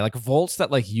electrified, like volts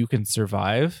that like you can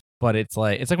survive. But it's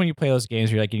like when you play those games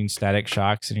where you're like getting static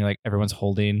shocks and you're like everyone's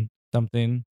holding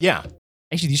something. Yeah.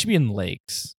 Actually, these should be in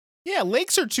lakes. Yeah,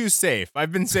 lakes are too safe.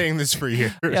 I've been saying this for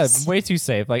years. Yeah, way too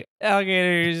safe. Like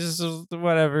alligators,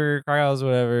 whatever, crocodiles,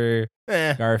 whatever.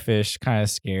 Garfish, kind of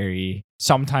scary.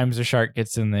 Sometimes a shark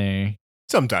gets in there.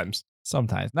 Sometimes.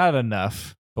 Not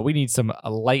enough. But we need some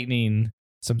lightning,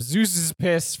 some Zeus's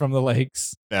piss from the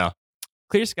lakes. Yeah.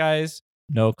 Clear skies,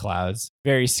 no clouds.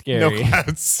 Very scary. No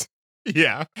clouds.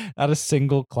 Yeah. Not a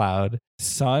single cloud.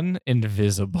 Sun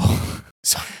invisible.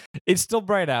 It's still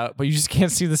bright out, but you just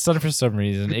can't see the sun for some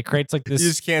reason. It creates like this. You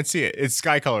just can't see it. It's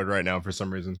sky colored right now for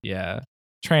some reason. Yeah.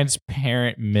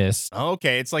 Transparent mist.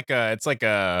 Okay, it's like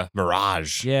a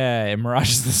mirage. Yeah, it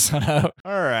mirages the sun out.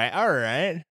 All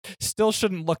right. Still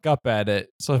shouldn't look up at it,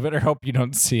 so I better hope you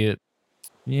don't see it.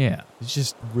 Yeah, it's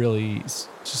just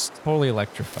totally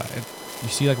electrified. You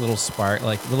see like little spark,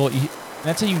 like little.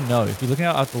 That's how you know. If you're looking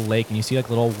out the lake and you see like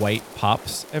little white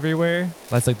pops everywhere,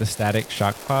 that's like the static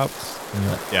shock pops. And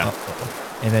you're like,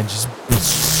 uh-oh. And then just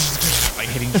like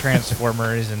hitting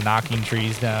transformers and knocking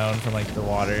trees down from like the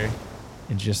water,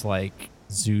 and just like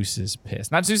Zeus is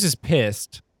pissed. Not Zeus is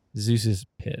pissed. Zeus is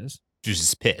pissed. Zeus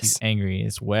is pissed. He's angry.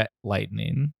 It's wet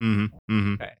lightning.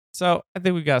 Mm-hmm. Okay. So I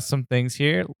think we got some things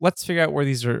here. Let's figure out where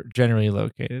these are generally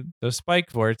located. So spike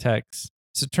vortex.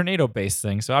 It's a tornado-based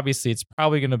thing, so obviously it's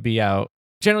probably going to be out.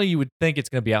 Generally, you would think it's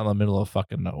going to be out in the middle of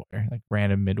fucking nowhere, like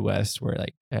random Midwest where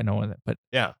like no one. But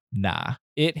yeah, nah,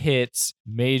 it hits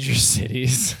major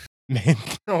cities.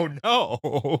 Oh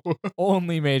no!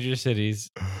 Only major cities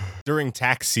during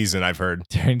tax season. I've heard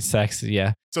during tax.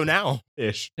 Yeah. So now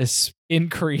ish. It's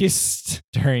increased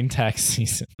during tax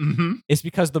season. Mm-hmm. It's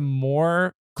because the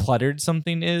more cluttered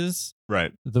something is,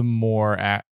 right, the more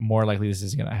likely this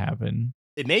is going to happen.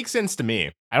 It makes sense to me.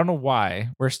 I don't know why.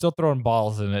 We're still throwing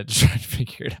balls in it to try to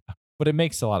figure it out. But it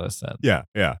makes a lot of sense. Yeah.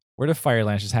 Where do fire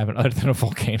launches happen other than a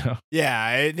volcano?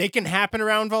 Yeah, they can happen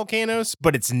around volcanoes,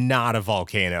 but it's not a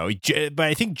volcano. But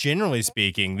I think generally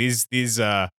speaking, these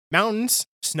mountains,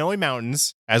 Snowy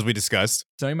mountains, as we discussed.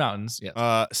 Snowy mountains.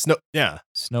 Yeah.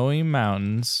 Snowy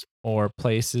mountains or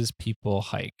places people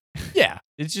hike. Yeah.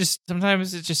 It's just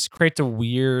sometimes it just creates a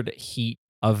weird heat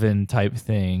oven type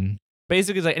thing.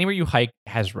 Basically, it's like anywhere you hike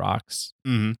has rocks.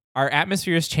 Mm-hmm. Our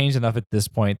atmosphere has changed enough at this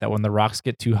point that when the rocks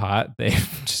get too hot, they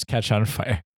just catch on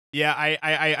fire. Yeah,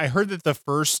 I heard that the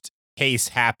first case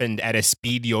happened at a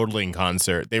speed yodeling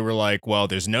concert. They were like, well,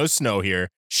 there's no snow here.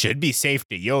 Should be safe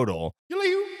to yodel.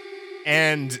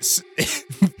 And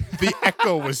the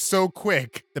echo was so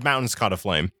quick, the mountains caught a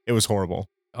flame. It was horrible.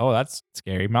 Oh, that's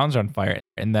scary. Mountains are on fire.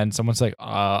 And then someone's like,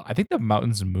 I think the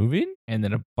mountain's moving. And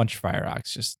then a bunch of fire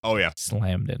rocks just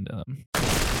slammed into them.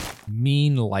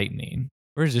 Mean lightning.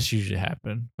 Where does this usually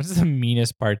happen? What's the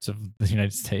meanest parts of the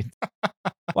United States?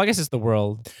 Well, I guess it's the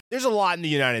world. There's a lot in the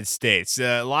United States.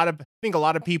 I think a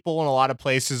lot of people in a lot of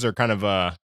places are kind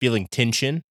of feeling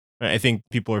tension. I think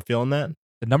people are feeling that.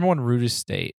 The number one rudest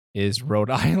state is Rhode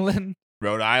Island.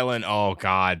 Rhode Island. Oh,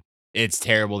 God. It's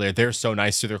terrible there. They're so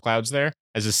nice to their clouds there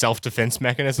as a self-defense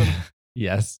mechanism.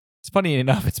 Yes. It's funny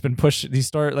enough. It's been pushed. These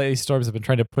storms have been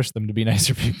trying to push them to be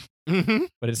nicer people. Mm-hmm.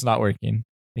 But it's not working.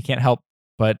 They can't help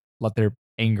but let their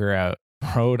anger out.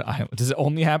 Rhode Island. Does it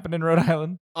only happen in Rhode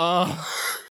Island?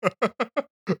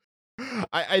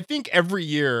 I think every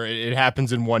year it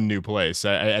happens in one new place.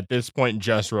 At this point,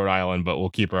 just Rhode Island, but we'll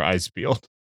keep our eyes peeled.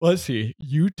 Let's see.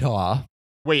 Utah.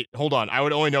 Wait, hold on. I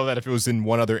would only know that if it was in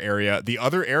one other area. The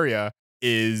other area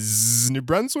is New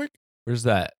Brunswick. Where's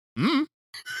that?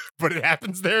 But it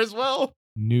happens there as well.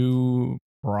 New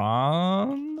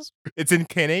Bronze? It's in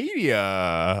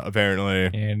Canada,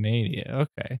 apparently. Canada.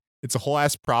 Okay. It's a whole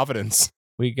ass Providence.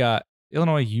 We got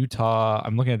Illinois, Utah.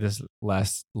 I'm looking at this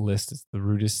last list. It's the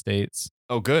rudest states.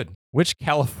 Oh, good. Which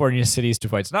California cities do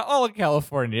fight? It's not all of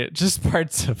California, just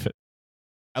parts of it.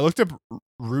 I looked up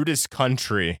rudest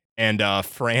country, and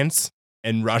France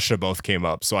and Russia both came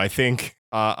up. So I think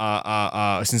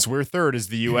since we're third as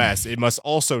the U.S., it must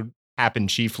also happen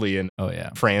chiefly in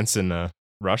France and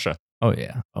Russia. Oh,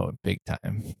 yeah. Oh, big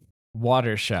time.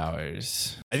 Water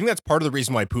showers. I think that's part of the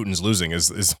reason why Putin's losing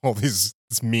is all this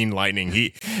mean lightning.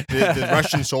 The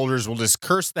Russian soldiers will just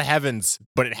curse the heavens,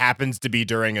 but it happens to be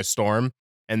during a storm.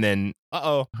 And then,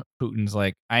 Putin's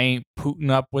like, I ain't Putin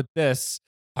up with this.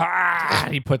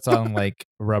 He puts on like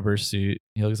a rubber suit.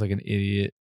 He looks like an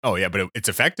idiot. Oh, yeah, but it's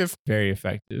effective. Very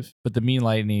effective. But the mean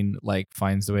lightning like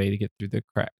finds a way to get through the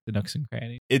nooks and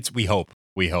crannies. We hope.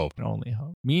 We hope. And only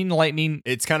hope. Mean lightning.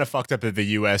 It's kind of fucked up that the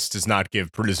U.S. does not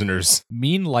give prisoners.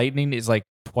 Mean lightning is like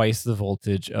twice the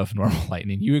voltage of normal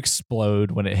lightning. You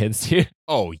explode when it hits you.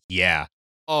 Oh, yeah.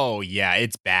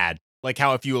 It's bad. Like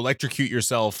how if you electrocute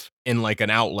yourself in like an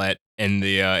outlet and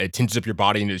it tinges up your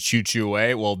body and it shoots you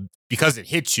away. Well, because it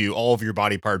hits you, all of your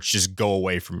body parts just go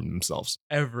away from themselves.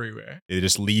 Everywhere. They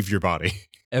just leave your body.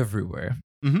 Everywhere.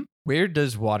 Mm-hmm. Where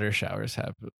does water showers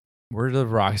happen? Where do the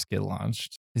rocks get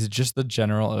launched? Is it just the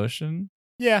general ocean?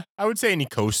 Yeah, I would say any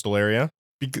coastal area.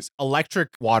 Because electric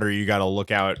water, you got to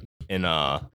look out in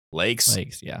lakes.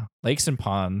 Lakes, yeah. Lakes and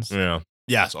ponds. Yeah.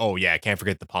 Yes. Oh, yeah. Can't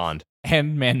forget the pond.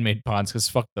 And man-made ponds, because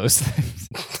fuck those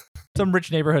things. Some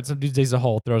rich neighborhood, some dude digs a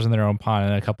hole, throws in their own pond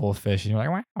and a couple of fish, and you're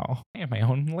like, wow, I have my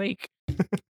own lake. To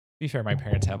be fair, my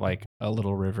parents have like a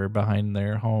little river behind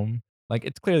their home. Like,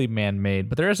 it's clearly man-made,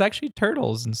 but there's actually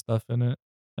turtles and stuff in it,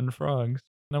 and frogs.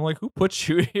 And I'm like, who put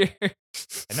you here?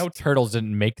 I know turtles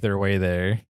didn't make their way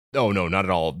there. Oh, no, not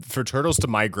at all. For turtles to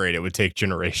migrate, it would take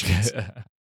generations.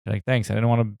 Like, thanks. I didn't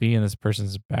want to be in this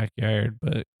person's backyard,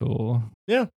 but cool.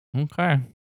 Yeah. Okay.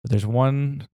 But there's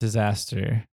one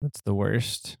disaster that's the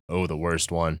worst. Oh, the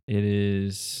worst one. It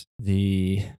is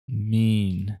the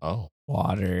mean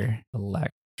water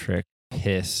electric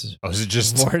piss. Oh, is it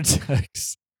just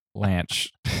Vortexlanch?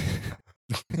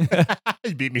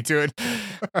 You beat me to it.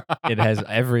 It has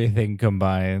everything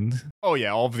combined. Oh,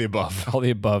 yeah. All of the above. All the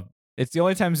above. It's the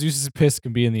only time Zeus's piss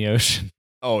can be in the ocean.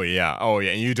 Oh, yeah. Oh,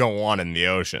 yeah. You don't want it in the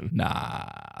ocean. Nah,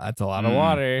 that's a lot of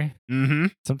water. Mm-hmm.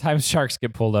 Sometimes sharks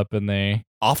get pulled up in there.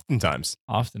 Oftentimes.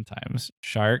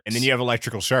 Sharks. And then you have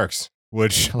electrical sharks,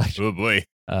 which, oh boy.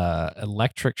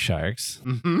 Electric sharks.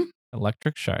 Mm-hmm.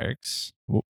 Electric sharks.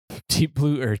 Deep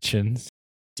blue urchins.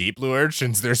 Deep blue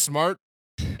urchins. They're smart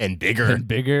and bigger. And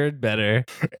bigger and better.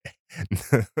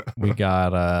 We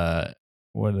got,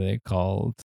 what are they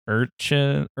called?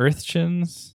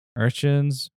 Urchins,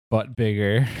 but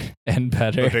bigger and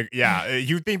better. Yeah,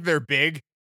 you think they're big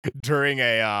during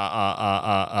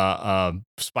a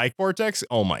spike vortex?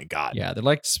 Oh my god! Yeah, they're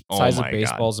like size of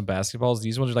baseballs and basketballs.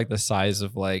 These ones are like the size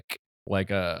of like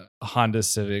a Honda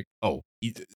Civic. Oh,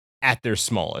 at their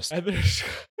smallest.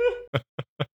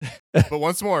 But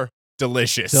once more,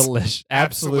 delicious. Absolutely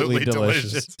Absolutely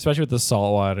delicious. delicious. Especially with the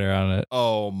salt water on it.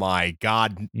 Oh my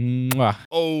God. Mwah.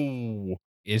 Oh.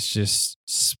 It's just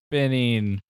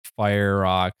spinning fire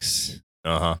rocks.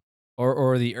 Uh-huh.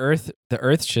 Or the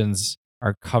Earthshins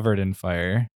are covered in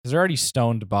fire. Because they're already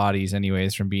stoned bodies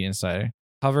anyways from being inside.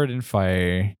 Covered in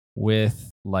fire with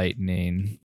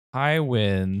lightning. High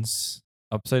winds.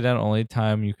 Upside down only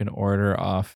time you can order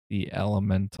off the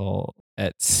elemental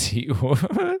at sea.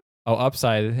 Oh,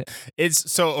 upside.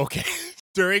 It's so okay.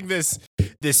 During this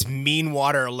mean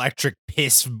water electric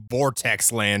piss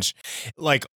Vortexlanch,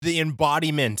 like the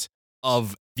embodiment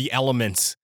of the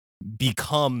elements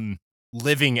become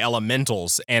living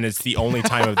elementals, and it's the only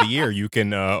time of the year you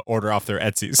can order off their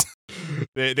Etsy's.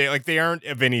 they aren't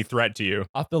of any threat to you.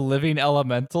 Off the living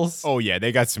elementals? Oh yeah,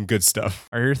 they got some good stuff.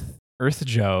 Earth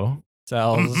Joe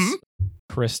sells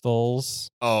crystals.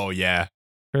 Oh yeah,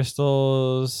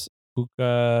 Crystals,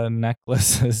 hookah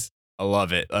necklaces. I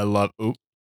love it. I love. Oop, Is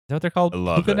that what they're called? I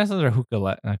love Hookah it. necklaces or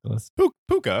hookah necklace?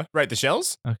 puka, right? The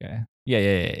shells. Okay.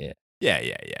 Yeah.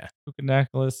 Yeah. Hookah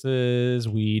necklaces,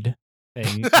 weed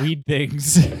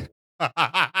things.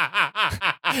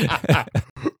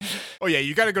 Oh yeah,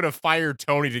 you got to go to Fire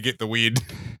Tony to get the weed.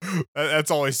 That's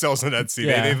all he sells on Etsy.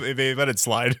 Yeah. They let it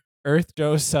slide. Earth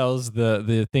Joe sells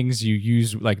the things you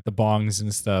use, like the bongs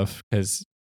and stuff, because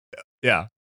Yeah.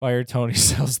 Fire Tony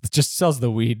sells the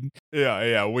weed.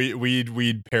 Yeah.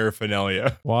 Weed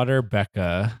paraphernalia. Water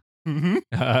Becca. Mm-hmm.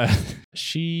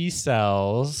 She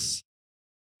sells.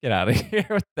 Get out of here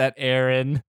with that,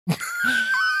 Aaron.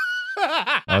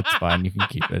 Oh, it's fine. You can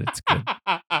keep it. It's good.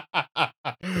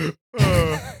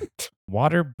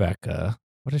 Water Becca.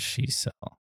 What does she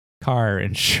sell? Car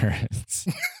insurance.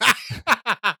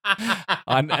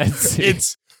 On Etsy.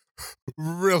 It's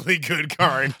really good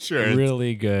car insurance.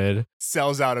 Really good.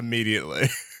 Sells out immediately.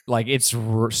 Like, it's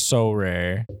so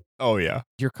rare. Oh yeah.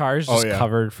 Your car is just yeah.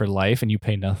 covered for life and you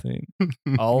pay nothing.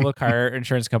 All the car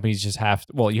insurance companies just have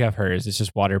to, well, you have hers. It's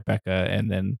just Water Becca,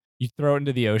 and then you throw it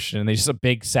into the ocean and there's just a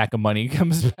big sack of money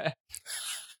comes back.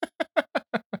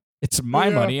 It's my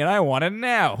money and I want it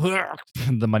now.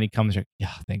 The money comes.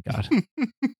 Yeah, thank God.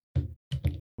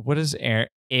 What is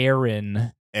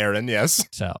Aaron? Aaron, yes.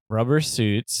 So rubber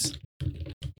suits.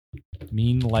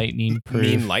 Mean lightning proof.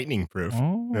 Mean lightning proof.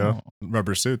 Oh. Yeah.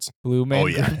 Rubber suits. Blue Man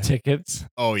yeah. Group tickets.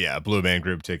 Oh yeah, Blue Man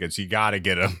Group tickets. You gotta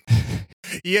get them.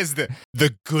 He has the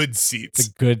good seats.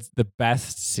 The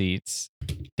best seats.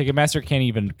 Ticketmaster can't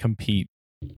even compete.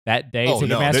 That day, Oh,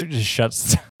 no, Ticketmaster just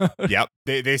shuts down. Yep.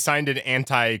 They signed an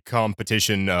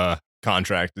anti-competition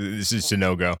contract. This is to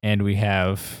no-go. And we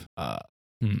have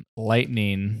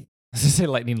Lightning. I was going to say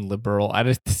Lightning Liberal.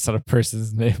 That's not a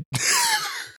person's name.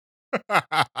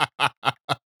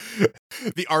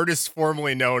 The artist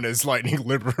formerly known as Lightning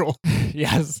Liberal.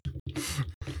 Yes.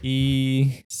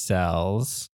 He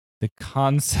sells the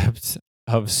concept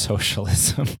of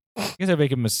socialism. I guess I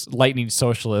make him a lightning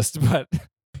socialist, but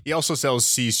He also sells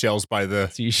seashells by the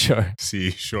seashore.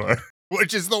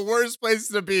 Which is the worst place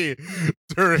to be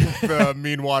during the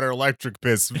mean water electric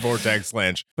piss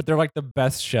Vortexlanch. But they're like the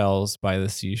best shells by the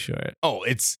seashore. Oh,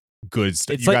 it's good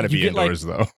stuff. It's You like got to be indoors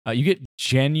though. You get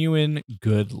genuine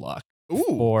good luck. Ooh,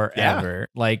 forever.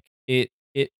 Yeah. Like it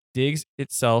digs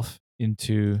itself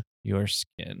into your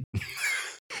skin.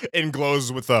 And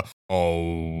glows with a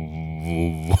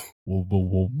You're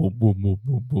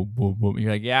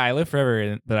like, yeah, I live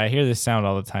forever, but I hear this sound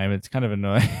all the time. It's kind of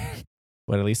annoying.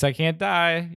 But at least I can't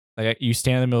die. Like you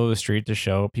stand in the middle of the street to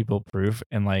show people proof,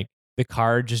 and like the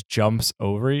car just jumps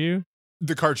over you.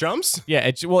 The car jumps? Yeah,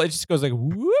 it just goes like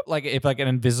whoop, like if like an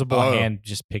invisible hand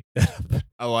just picked it up.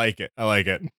 I like it.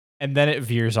 And then it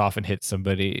veers off and hits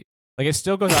somebody. Like it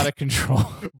still goes out of control.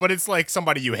 But it's like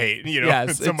somebody you hate, you know? Yeah,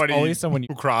 it's somebody always someone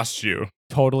who crossed you.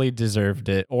 Totally deserved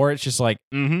it. Or it's just like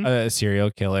a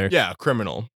serial killer. Yeah,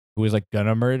 criminal. Who was like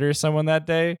gonna murder someone that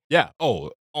day. Yeah.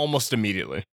 Oh, almost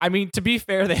immediately. I mean, to be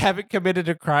fair, they haven't committed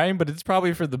a crime, but it's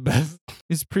probably for the best.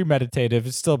 It's premeditative.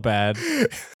 It's still bad.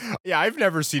 Yeah, I've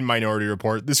never seen Minority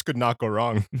Report. This could not go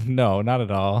wrong. No, not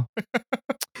at all. I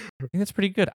think that's pretty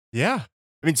good. Yeah.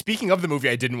 I mean, speaking of the movie,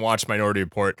 I didn't watch Minority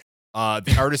Report.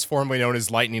 The artist formerly known as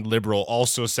Lightning Liberal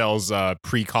also sells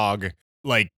precog,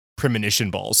 like,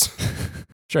 premonition balls.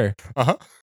 Sure. Uh-huh.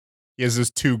 He has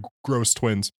those two gross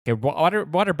twins. Okay,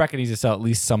 Water Becca needs to sell at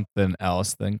least something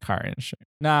else than car insurance.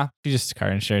 Nah, she just car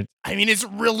insurance. I mean, it's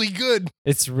really good.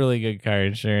 It's really good car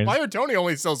insurance. Fire Tony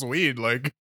only sells weed,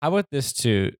 like. How about this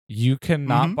too? You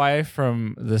cannot buy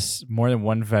from this more than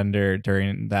one vendor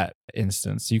during that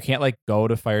instance. You can't like go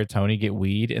to Fire Tony, get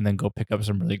weed, and then go pick up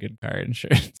some really good car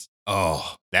insurance.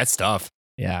 Oh, that's tough.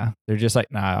 Yeah. They're just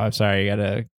like, nah, I'm sorry, you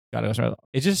gotta Gotta go start.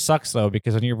 It just sucks though,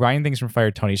 because when you're buying things from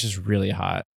Fire Tony, it's just really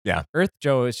hot. Yeah. Earth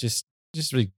Joe is just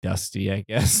really dusty, I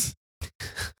guess.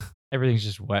 Everything's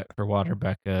just wet for Water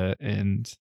Becca,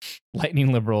 and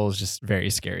Lightning Liberal is just very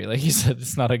scary. Like you said,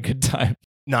 it's not a good time.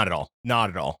 Not at all. Not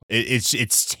at all.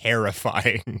 It's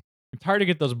terrifying. It's hard to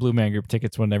get those Blue Man Group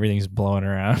tickets when everything's blowing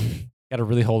around. Got to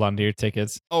really hold on to your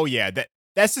tickets. Oh yeah,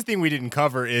 that's the thing we didn't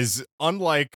cover is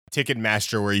unlike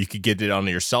Ticketmaster where you could get it on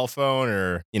your cell phone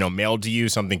or, mailed to you,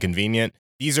 something convenient.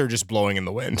 These are just blowing in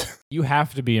the wind. You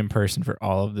have to be in person for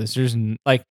all of this. There's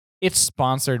it's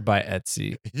sponsored by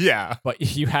Etsy. Yeah. But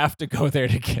you have to go there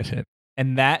to get it.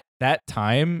 And that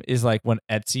time is like when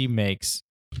Etsy makes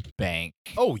bank.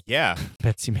 Oh yeah.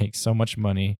 Etsy makes so much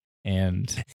money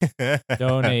and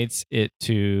donates it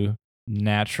to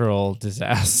natural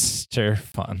disaster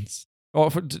funds.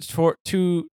 Well,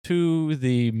 to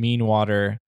the mean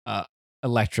water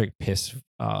electric piss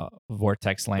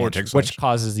Vortexlanch, which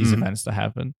causes these events to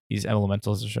happen, these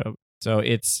elementals to show up. So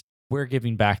we're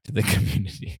giving back to the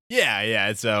community. Yeah,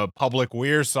 it's a public.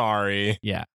 We're sorry.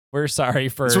 Yeah, we're sorry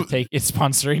for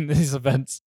sponsoring these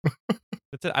events.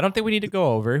 That's it. I don't think we need to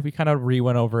go over. We kind of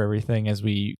went over everything as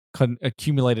we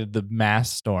accumulated the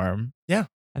mass storm. Yeah,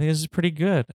 I think this is pretty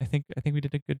good. I think we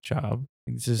did a good job.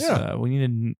 I think this is we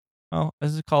need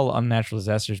this is called unnatural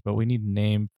disasters, but we need a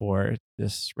name for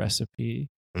this recipe.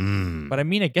 But I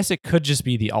mean, I guess it could just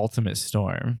be the ultimate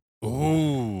storm.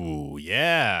 Ooh,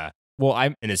 yeah. Well,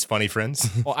 and his funny friends.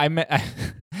 Well, I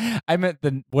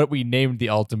meant what we named the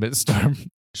ultimate storm.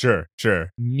 Sure.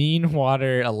 Mean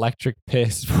water electric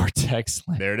piss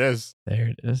Vortexlanch. There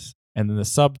it is. And then the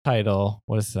subtitle,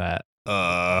 what is that?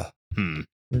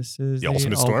 This is the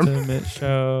ultimate storm.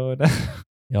 Show.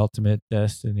 The ultimate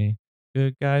destiny.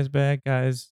 Good guys, bad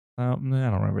guys. I don't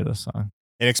remember the song.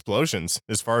 And explosions,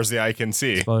 as far as the eye can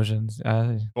see. Explosions.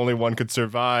 Only one could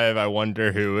survive. I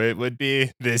wonder who it would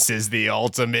be. This is the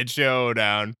ultimate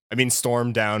showdown. I mean,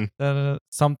 storm down.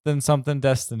 Something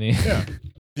destiny. Yeah.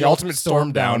 The ultimate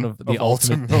storm down of the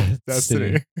ultimate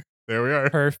destiny. There we are.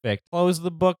 Perfect. Close the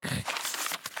book.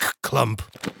 Clump.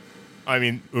 I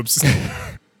mean, oops.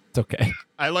 It's okay.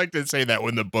 I like to say that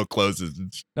when the book closes.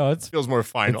 It feels more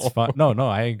final. It's fun. No,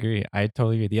 I agree. I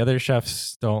totally agree. The other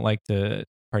chefs don't like to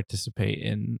participate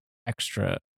in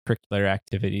extracurricular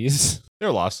activities.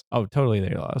 Their loss. Oh, totally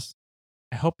their loss.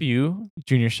 I hope you,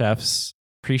 junior chefs,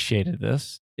 appreciated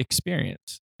this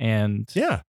experience. And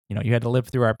you had to live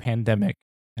through our pandemic,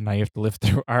 and now you have to live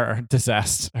through our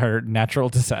disaster, our natural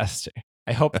disaster.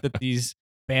 I hope that these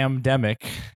Bamdemic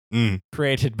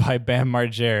created by Bam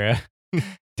Margera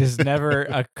does never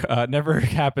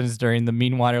happens during the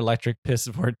mean water electric piss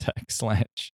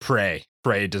Vortexlanch. Pray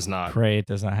it does not. Pray it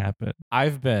does not happen.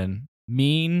 I've been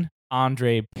Mean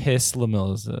Andre Piss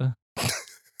Lamilza.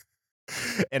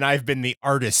 And I've been the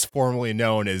artist formerly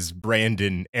known as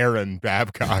Brandon Aaron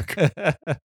Babcock.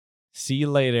 See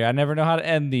you later. I never know how to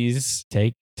end these.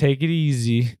 Take it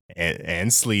easy.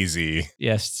 And sleazy.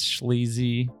 Yes,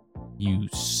 sleazy. You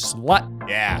slut.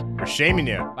 Yeah, we're shaming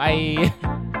you. Bye.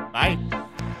 Bye.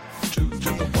 2 to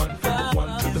the 1, from the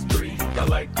 1 to the 3. I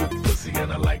like good pussy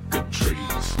and I like good trees.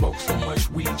 Smoke so much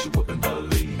weed you wouldn't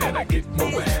believe. And I get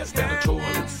more ass than a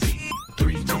toilet seat.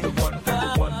 3 to the 1, from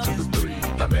the 1 to the 3.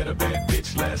 I met a bad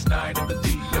bitch last night in the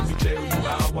D. Let me tell you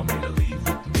how I made her leave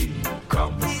with me.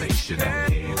 Conversation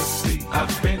and Hennessy.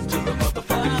 I've been to the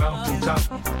motherfucking mountaintop.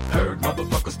 Heard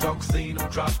motherfuckers talk, seen them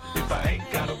drop. If I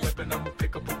ain't got a weapon, I'ma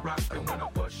pick up a rock. And when I